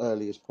as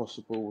early as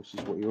possible, which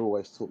is what you're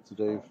always taught to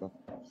do for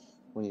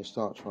when you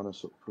start trying to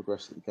sort of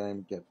progress the game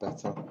and get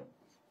better.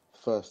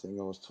 first thing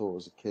I was taught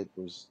as a kid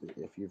was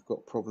if you've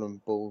got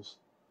problem balls,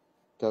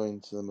 go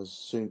into them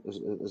as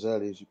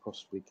early as you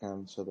possibly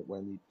can, so that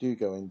when you do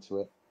go into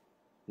it,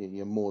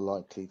 you're more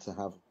likely to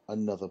have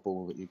another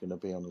ball that you're going to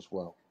be on as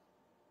well.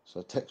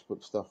 So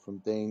textbook stuff from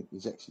Dean.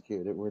 He's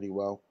executed it really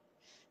well,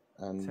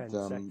 and 10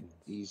 seconds.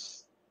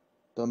 he's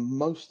done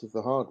most of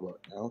the hard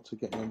work now to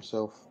getting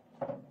himself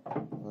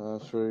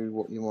through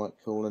what you might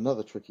call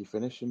another tricky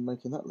finish and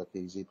making that look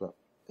easy. But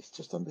it's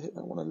just underhit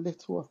that one a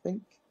little, I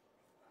think.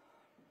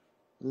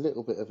 A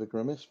little bit of a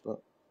grimace,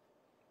 but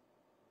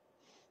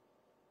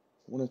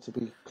wanted to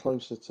be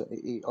closer to.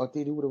 He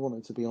ideally would have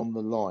wanted to be on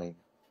the line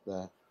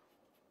there.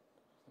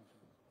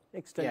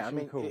 Extension Yeah, I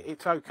mean, call.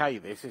 it's okay,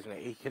 this, isn't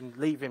it? He can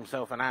leave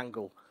himself an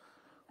angle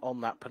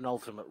on that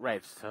penultimate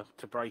red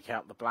to break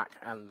out the black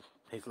and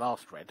his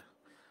last red.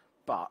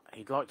 But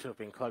he'd like to have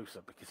been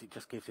closer because it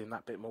just gives him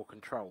that bit more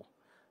control.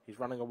 He's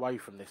running away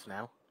from this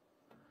now.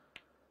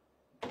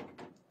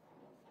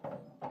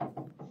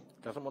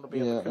 Doesn't want to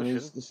be on the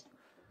cushion.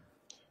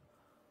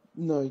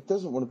 No, he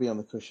doesn't want to be on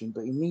the cushion,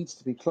 but he needs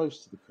to be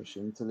close to the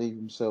cushion to leave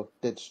himself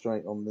dead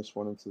straight on this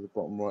one into the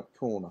bottom right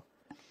corner.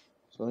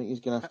 So I think he's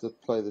going to have to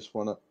play this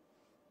one at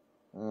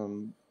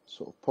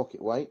sort of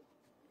pocket weight.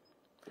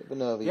 Bit of a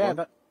nervy one.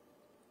 But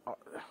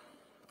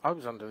I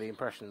was under the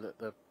impression that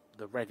the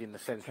red in the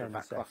centre of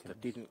that cluster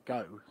didn't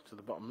go to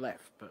the bottom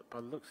left, but by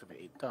the looks of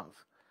it, it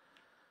does.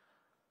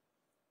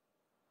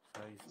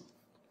 So he's...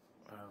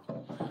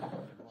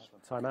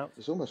 Timeout.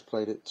 He's almost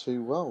played it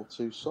too well,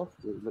 too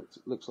soft. It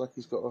looks like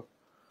he's got a...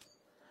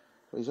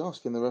 Well, he's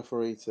asking the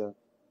referee to...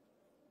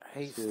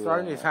 He's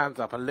thrown his hands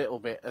up a little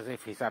bit as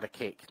if he's had a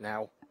kick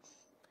now.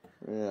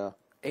 Yeah.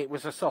 It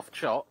was a soft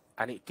shot,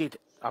 and it did...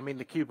 I mean,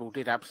 the cue ball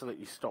did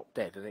absolutely stop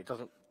dead, and it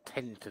doesn't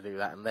tend to do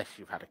that unless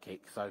you've had a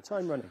kick. So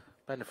time running.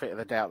 Benefit of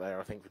the doubt there,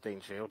 I think, for Dean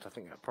Shields. I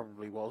think that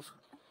probably was.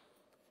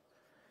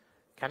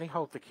 Can he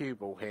hold the cue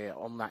ball here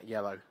on that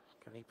yellow?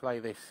 Can he play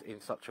this in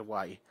such a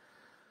way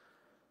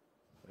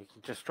he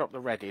can just drop the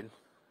red in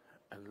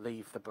and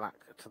leave the black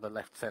to the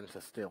left centre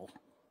still?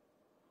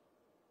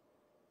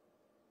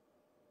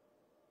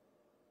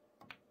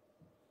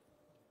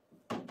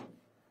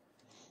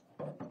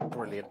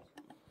 Brilliant.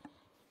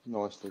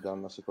 Nicely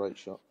done. That's a great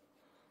shot.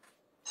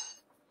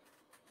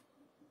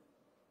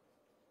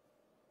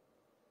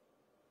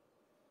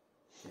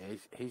 Yeah,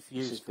 he's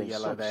used the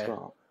yellow there.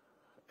 Start.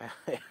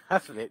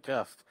 Hasn't it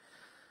just?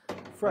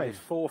 Frame. He's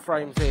 4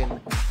 frames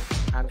in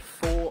and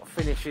 4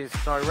 finishes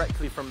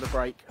directly from the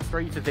break.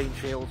 3 to Dean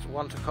Shields,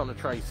 1 to Connor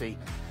Tracy.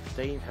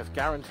 Dean has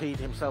guaranteed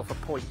himself a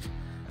point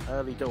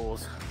early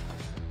doors.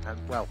 And,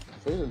 well,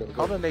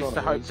 Connor needs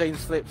to hope Dean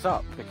slips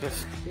up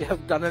because he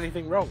hasn't done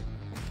anything wrong.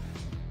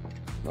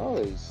 No,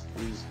 he's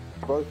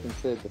broken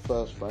cleared the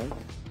first frame,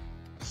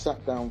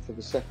 sat down for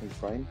the second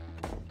frame,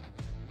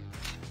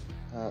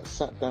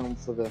 sat down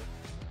for the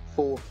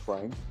fourth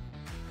frame,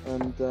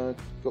 and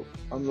got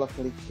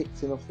unluckily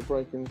kicked in off the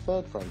break in the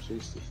third frame. So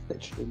he's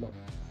literally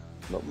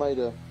not made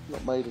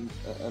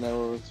an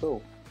error at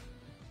all.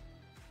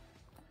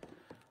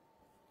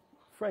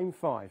 Frame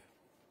 5.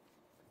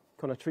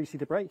 Connor Tracy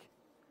to break,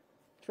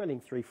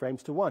 trailing 3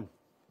 frames to 1.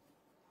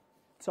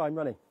 Time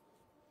running.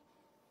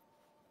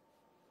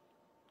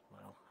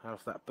 Well,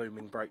 how's that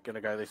booming break going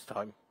to go this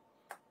time?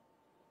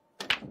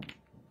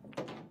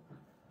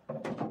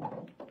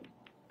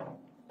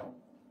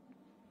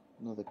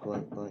 Another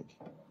great break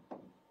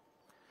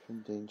from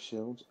Dean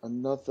Shields.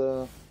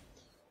 Another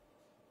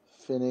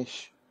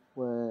finish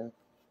where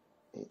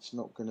it's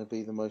not going to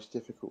be the most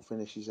difficult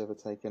finish he's ever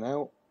taken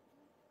out.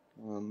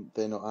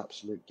 They're not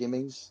absolute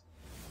gimmies.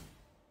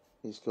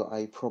 He's got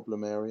a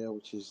problem area,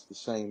 which is the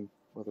same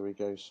whether he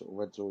goes sort of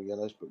reds or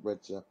yellows, but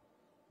reds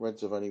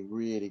have only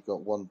really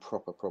got one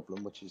proper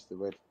problem, which is the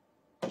red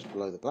just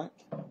below the black.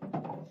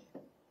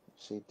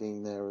 See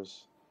Dean there as,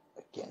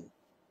 again,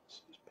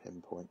 it's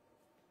pinpoint.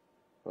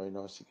 Very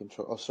nicely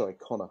controlled. Oh, sorry,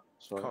 Connor.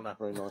 Sorry, Connor.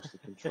 Very nicely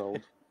controlled.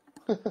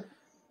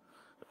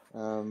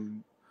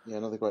 Yeah,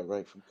 another great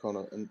break from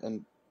Connor,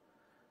 and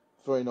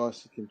very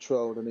nicely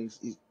controlled. And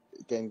he's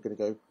again going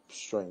to go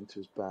straight into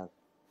his bad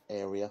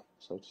area,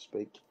 so to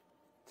speak.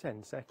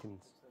 10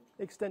 seconds.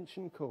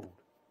 Extension called.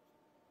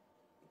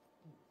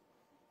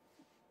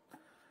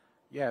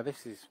 Yeah,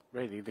 this is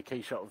really the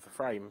key shot of the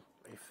frame.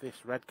 If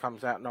this red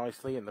comes out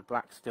nicely and the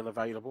black's still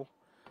available,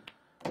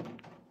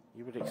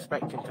 you would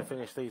expect him to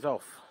finish these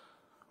off.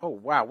 Oh,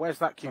 wow, where's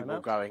that cue ball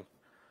going?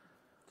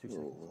 2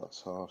 seconds. Oh,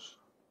 that's harsh.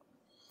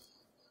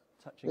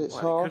 Touching It's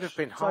white. harsh. It could have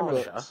been but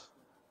harsher.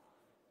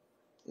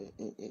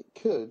 It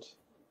could.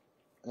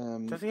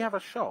 Does he have a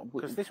shot?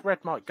 Because this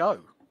red might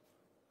go.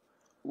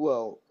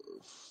 Well,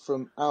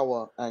 from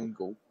our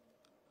angle,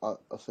 I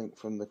think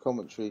from the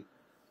commentary,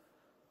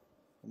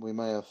 we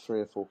may have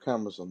 3 or 4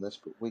 cameras on this,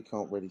 but we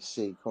can't really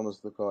see. Connor's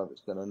the guy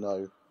that's going to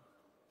know,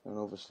 and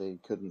obviously he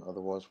couldn't,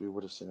 otherwise we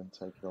would have seen him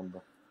take it on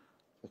the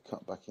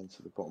cut back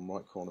into the bottom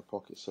right corner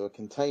pocket. So a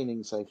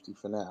containing safety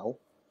for now.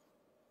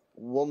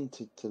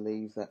 Wanted to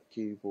leave that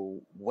cue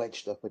ball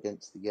wedged up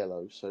against the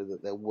yellow so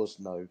that there was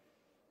no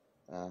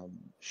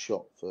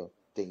shot for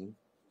Dean.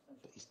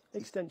 But he's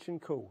Extension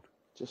called.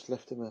 just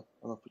left him an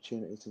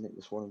opportunity to nick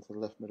this one into the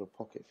left middle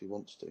pocket if he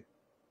wants to.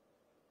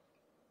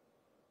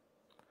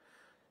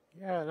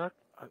 Yeah, and I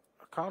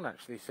can't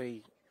actually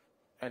see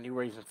any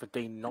reason for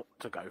Dean not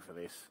to go for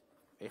this.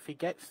 If he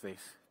gets this,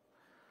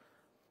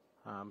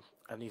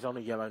 and he's on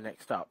a yellow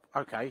next up,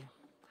 okay,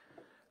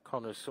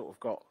 Connor's sort of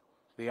got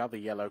the other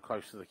yellow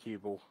close to the cue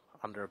ball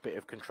under a bit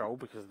of control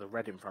because of the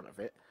red in front of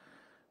it.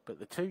 But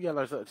the two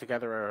yellows that are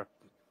together are a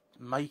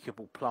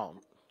makeable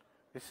plant.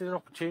 This is an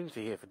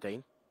opportunity here for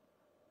Dean.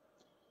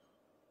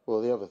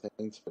 Well, the other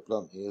thing, to put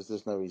bluntly, is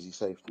there's no easy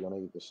safety on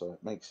either, so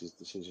it makes his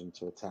decision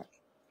to attack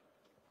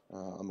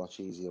a much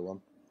easier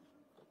one.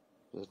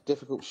 It's a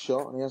difficult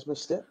shot, and he has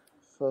missed it.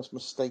 First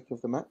mistake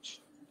of the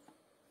match.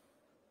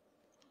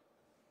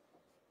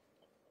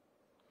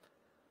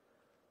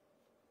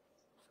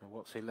 So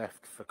what's he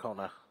left for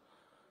Connor?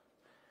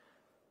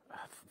 A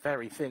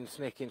very thin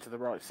snick into the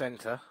right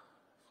centre.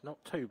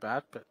 Not too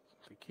bad, but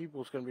the cue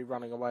ball's going to be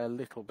running away a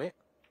little bit.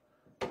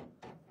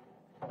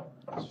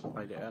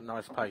 Made it at a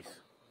nice pace.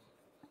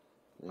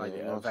 Made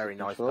it at a very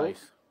nice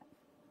pace.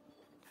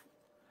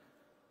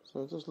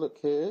 So just look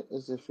here,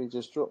 as if he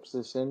just drops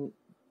this in.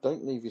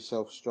 Don't leave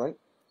yourself straight.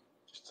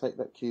 Just take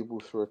that cue ball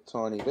through a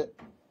tiny bit.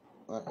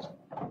 That's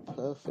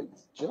perfect,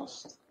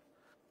 just.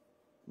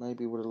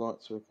 Maybe would have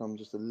liked to have come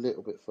just a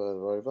little bit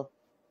further over.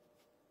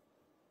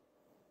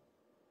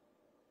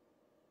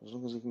 As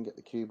long as he can get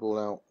the cue ball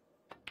out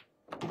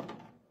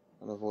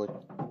and avoid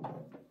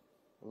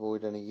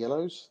any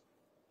yellows.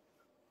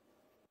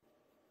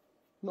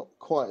 Not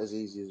quite as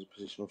easy as a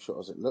positional shot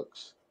as it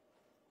looks.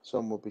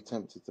 Some would be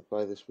tempted to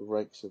play this with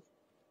rakes of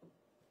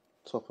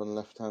top and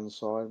left hand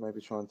side,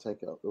 maybe try and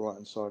take it up the right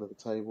hand side of the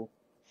table,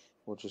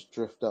 or just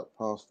drift up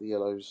past the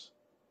yellows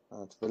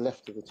to the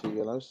left of the two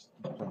yellows,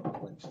 jump the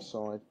rakes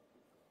aside.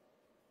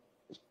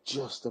 It's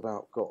just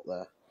about got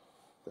there,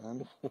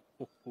 Dan.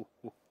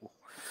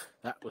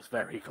 That was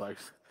very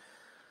close.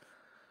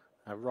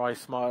 A wry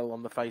smile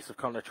on the face of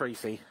Connor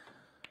Treacy,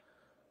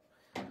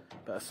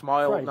 but a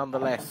smile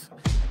nonetheless.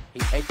 He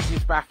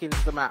edges back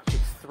into the match.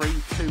 It's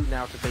 3-2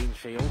 now to Dean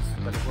Shields,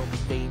 but it will be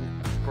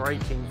Dean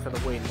breaking for the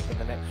win in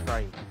the next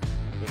frame.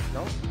 If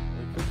not,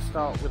 we could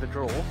start with a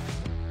draw.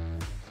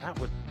 That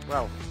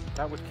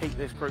would keep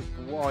this group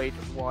wide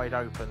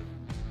open.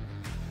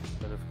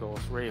 But of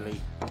course, really,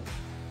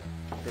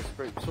 this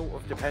group sort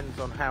of depends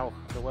on how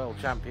the world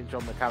champion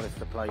John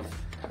McAllister plays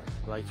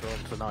later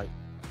on tonight.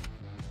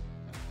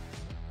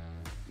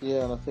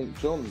 Yeah, and I think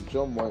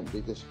John won't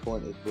be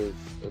disappointed with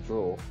a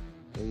draw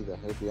either.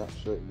 He'll be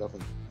absolutely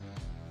loving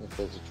if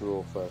there's a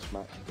draw first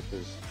match,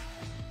 because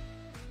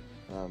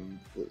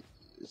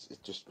it's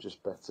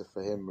just better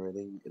for him,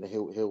 really.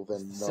 He'll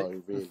then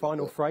know really.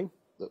 Final frame.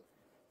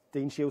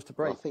 Dean Shields to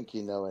break. I think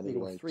you know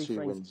anyway. 2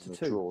 wins and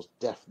a draw's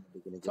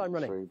definitely going to get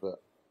you through. But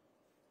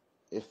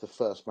if the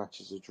first match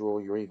is a draw,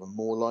 you're even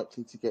more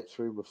likely to get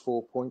through with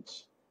 4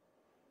 points.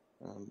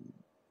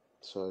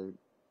 So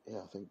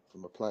yeah, I think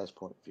from a player's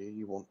point of view,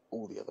 you want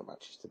all the other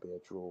matches to be a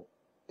draw.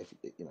 If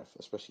you know,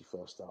 especially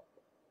first up.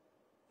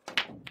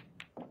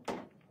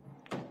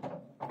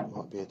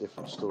 Might be a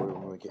different story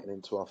when we're getting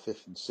into our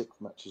 5th and 6th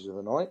matches of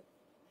the night.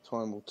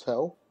 Time will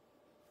tell.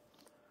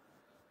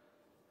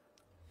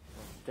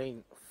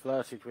 Dean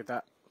flirted with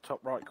that top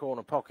right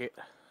corner pocket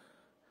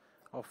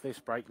off this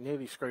break,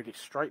 nearly screwed it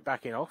straight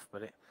back in off,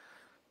 but it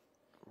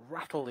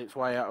rattled its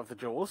way out of the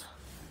jaws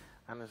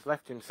and has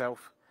left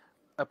himself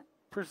a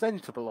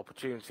presentable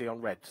opportunity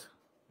on reds.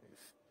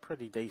 It's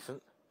pretty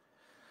decent.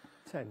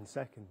 10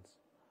 seconds.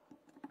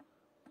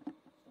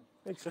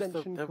 Just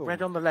the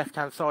red on the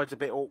left-hand side's a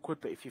bit awkward,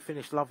 but if you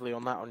finish lovely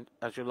on that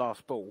as your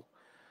last ball,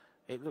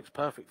 it looks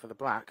perfect for the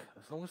black,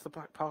 as long as the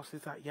black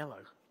passes that yellow.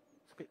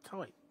 It's a bit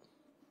tight.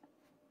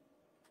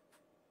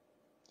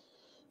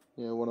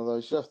 Yeah, one of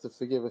those. You have to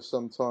forgive us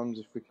sometimes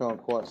if we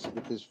can't quite see,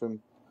 because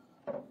from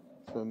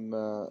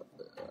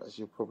as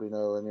you probably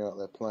know when you're out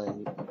there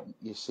playing,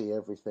 you see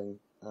everything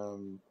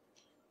an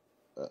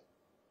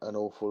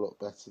awful lot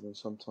better than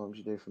sometimes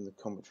you do from the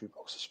commentary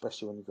box,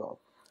 especially when you've got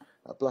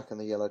a black and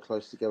the yellow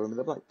close together. I mean,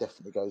 the black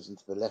definitely goes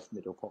into the left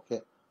middle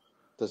pocket.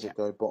 Does it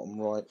go bottom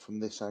right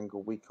from this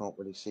angle? We can't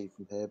really see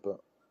from here,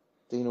 but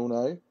Dean will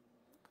know.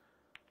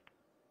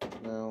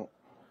 Now,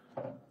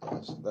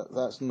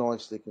 that's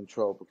nicely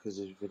controlled, because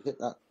if you'd hit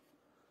that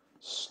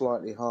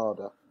slightly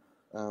harder,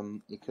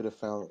 you could have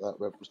found that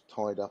red was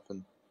tied up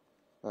with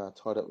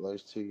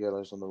those two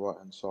yellows on the right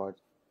hand side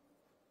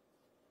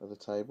of the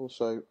table.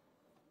 So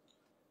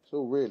it's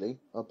all really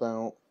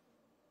about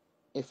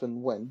if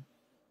and when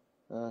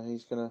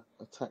he's going to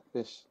attack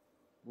this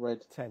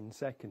red. 10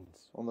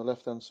 seconds on the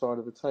left hand side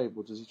of the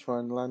table. Does he try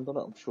and land on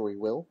it? I'm sure he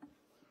will.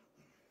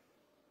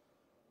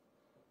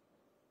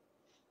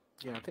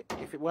 Yeah, I think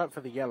if it weren't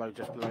for the yellow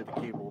just below the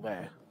cue ball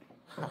there,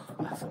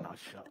 that's a nice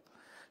shot.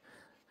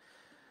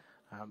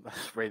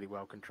 That's really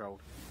well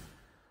controlled.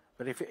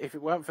 But if it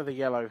weren't for the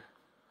yellow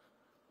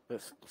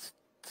that's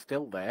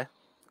still there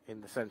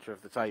in the centre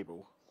of the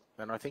table,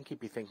 then I think he'd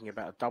be thinking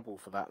about a double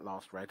for that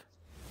last red.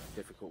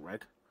 Difficult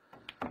red.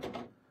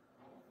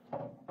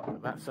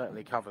 But that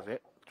certainly covers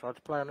it. Tried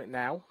to play on it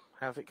now.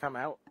 How's it come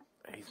out?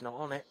 He's not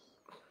on it.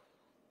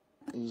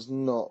 He's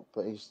not,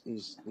 but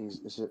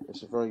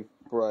it's a very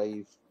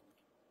brave,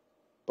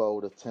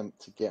 bold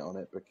attempt to get on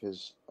it,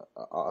 because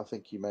I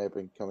think he may have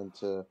been coming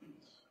to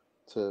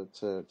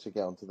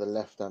get onto the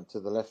left and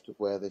to the left of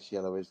where this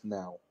yellow is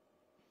now.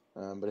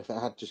 But if it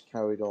had just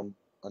carried on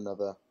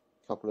another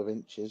couple of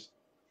inches,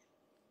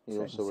 he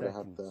also would have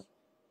had the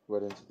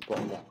red into the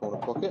bottom left corner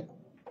pocket.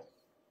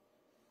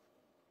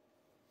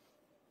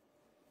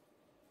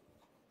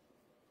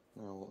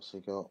 Now what's he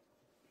got?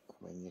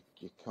 I mean,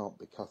 you can't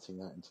be cutting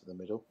that into the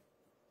middle.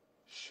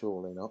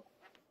 Surely not.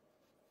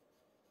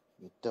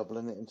 You're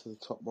doubling it into the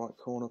top right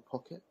corner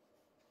pocket.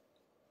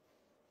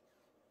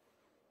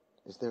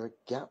 Is there a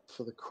gap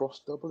for the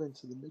cross double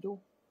into the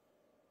middle?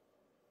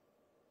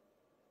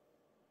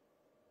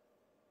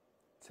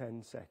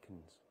 10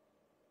 seconds.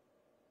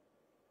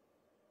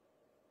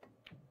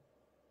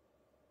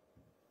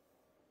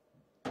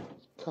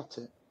 Cut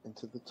it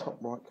into the top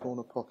right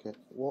corner pocket.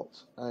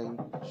 What a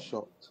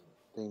shot,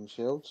 Dean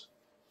Shields.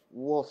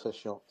 What a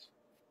shot.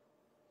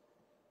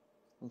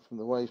 And from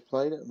the way he's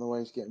played it and the way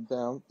he's getting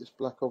down, this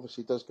black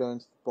obviously does go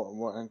into the bottom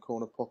right hand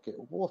corner pocket.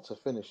 What a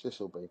finish this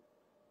will be.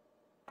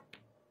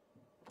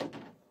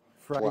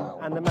 Frame Wow.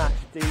 and the match.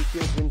 Dean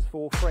Shields wins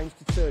 4 frames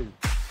to 2.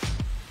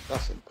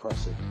 That's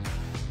impressive.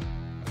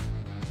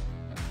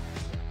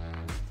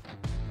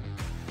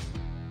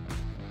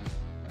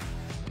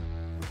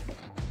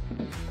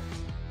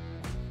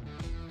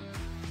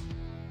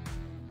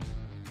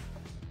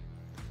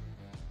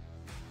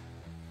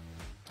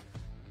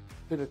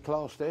 Bit of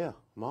class there,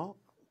 Mark.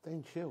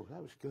 Dean Shields,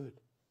 that was good.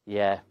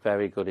 Yeah,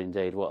 very good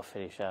indeed. What a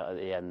finish out at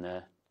the end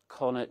there.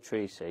 Connor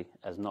Treacy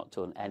has not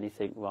done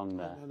anything wrong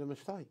there. Not a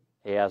mistake.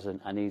 He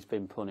hasn't, and he's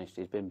been punished.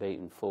 He's been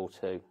beaten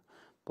 4-2,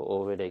 but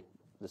already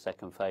the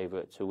second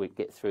favourite to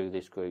get through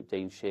this group.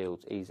 Dean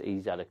Shields,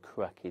 he's had a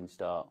cracking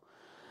start.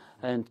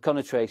 And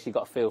Connor Treacy,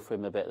 got a feel for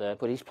him a bit there,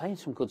 but he's playing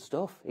some good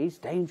stuff. He's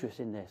dangerous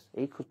in this.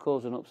 He could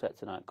cause an upset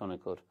tonight, Connor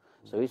could.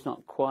 So he's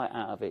not quite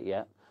out of it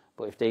yet.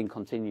 But if Dean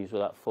continues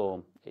with that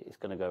form, it's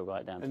going to go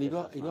right down. And he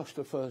lost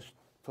the first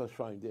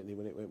frame, didn't he,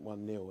 when it went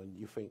 1-0? And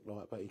you think,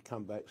 like, but he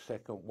come back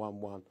second,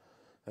 1-1,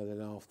 and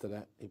then after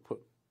that he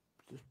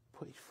just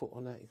put his foot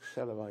on that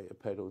accelerator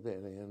pedal,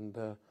 didn't he? And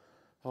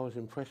I was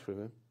impressed with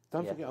him.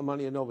 Don't forget, I'm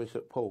only a novice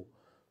at pool,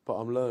 but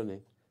I'm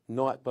learning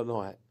night by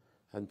night,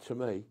 and to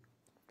me,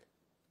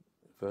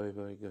 very,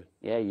 very good.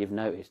 Yeah, you've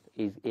noticed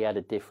he had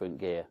a different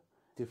gear.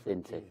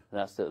 Didn't he?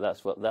 That's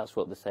what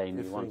the saying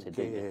you wanted,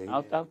 didn't you?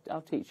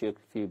 I'll teach you a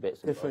few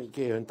bits. Different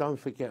gear, and don't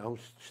forget, I'm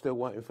still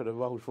waiting for the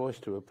Rolls Royce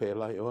to appear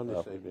later on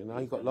this evening.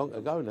 I ain't got long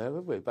to go now,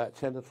 have we? About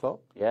 10 o'clock.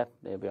 Yeah,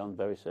 they'll be on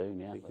very soon.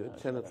 Yeah, Be good.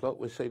 10 o'clock,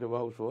 we'll see the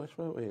Rolls Royce,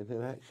 won't we,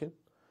 in action?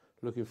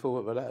 Looking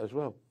forward to that as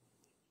well.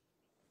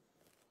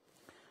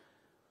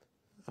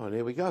 Oh, and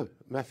here we go.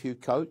 Matthew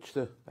Coates,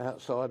 the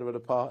outsider of the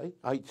party,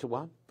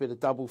 8-1. Bit of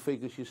double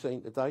figures you've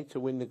seen today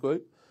to win the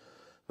group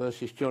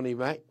versus Johnny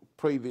Mack.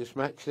 Previous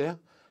match there,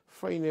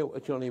 3-0 to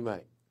Johnny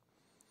Mack.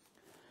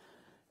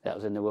 That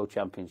was in the World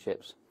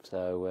Championships,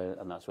 so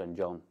and that's when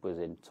John was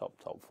in top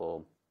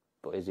form.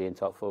 But is he in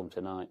top form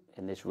tonight?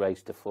 In this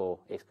race to 4,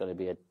 it's going to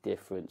be a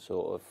different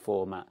sort of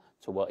format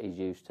to what he's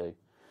used to.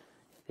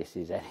 This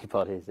is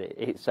anybody's.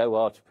 It's so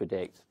hard to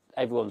predict.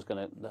 Everyone's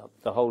going to,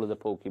 the whole of the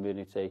pool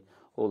community,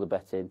 all the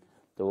betting,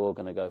 they're all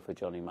going to go for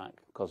Johnny Mack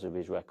because of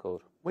his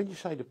record. When you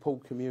say the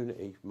pool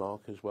community,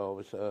 Mark, as well,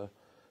 was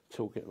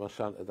talking to my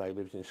son today,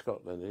 lives in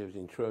Scotland, he was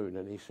in Troon,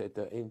 and he said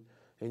that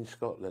in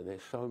Scotland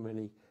there's so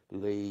many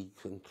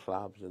leagues and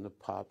clubs and the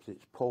pubs,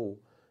 it's pool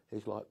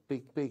is like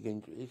big.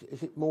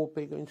 Is it more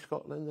bigger in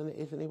Scotland than it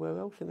is anywhere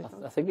else in the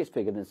country? I think it's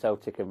bigger than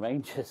Celtic and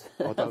Rangers.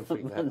 I don't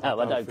think that. No,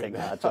 I don't think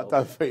that at all. I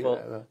don't think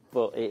that. No.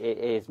 But it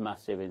is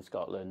massive in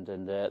Scotland,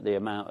 and the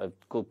amount of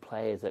good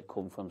players that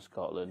come from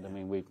Scotland. I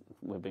mean,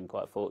 we've been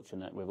quite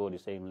fortunate. We've already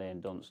seen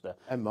Liam Dunster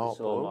and Mark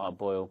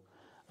Boyle.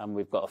 And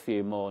we've got a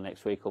few more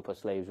next week up our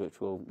sleeves, which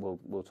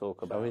we'll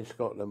talk about. So in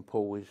Scotland,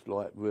 pool is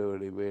like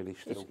really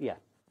still.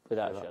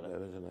 Without a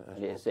shadow.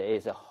 It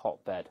is a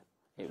hotbed.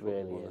 It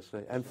really is.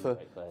 And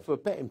for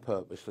betting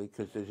purposely,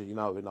 because as you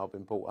know, I've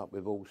been brought up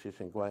with horses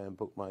and greyhound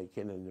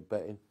bookmaking and the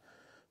betting,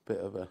 bit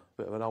of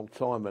an old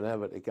timer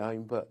now at the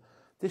game. But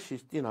this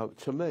is,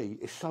 to me,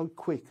 it's so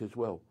quick as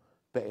well.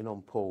 Betting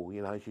on pool,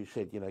 as you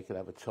said, you could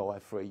have a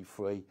tie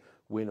 3-3,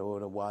 winner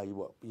or away,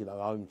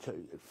 home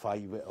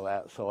favourite or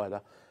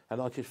outsider.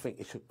 And I just think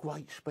it's a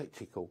great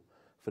spectacle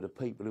for the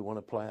people who want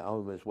to play at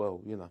home as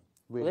well,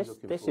 Really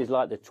this is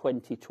like the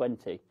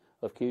 2020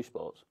 of Q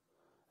Sports,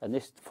 and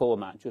this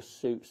format just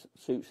suits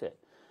it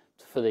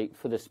for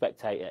the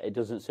spectator. It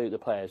doesn't suit the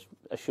players,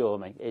 assure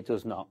me, it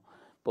does not,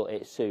 but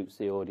it suits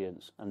the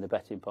audience and the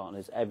betting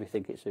partners.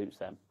 Everything, it suits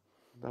them.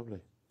 Lovely.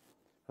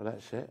 Well,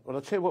 that's it. Well,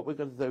 I'll tell you what we're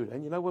going to do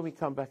then. When we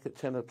come back at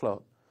 10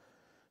 o'clock,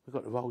 we've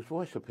got the Rolls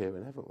Royce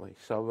appearing, haven't we?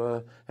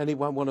 So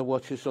anyone want to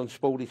watch us on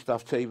Sporty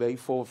Stuff TV,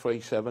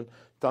 437,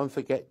 don't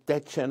forget,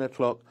 dead 10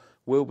 o'clock,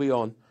 we'll be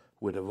on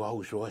with the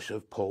Rolls Royce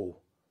of Paul.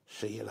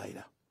 See you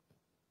later.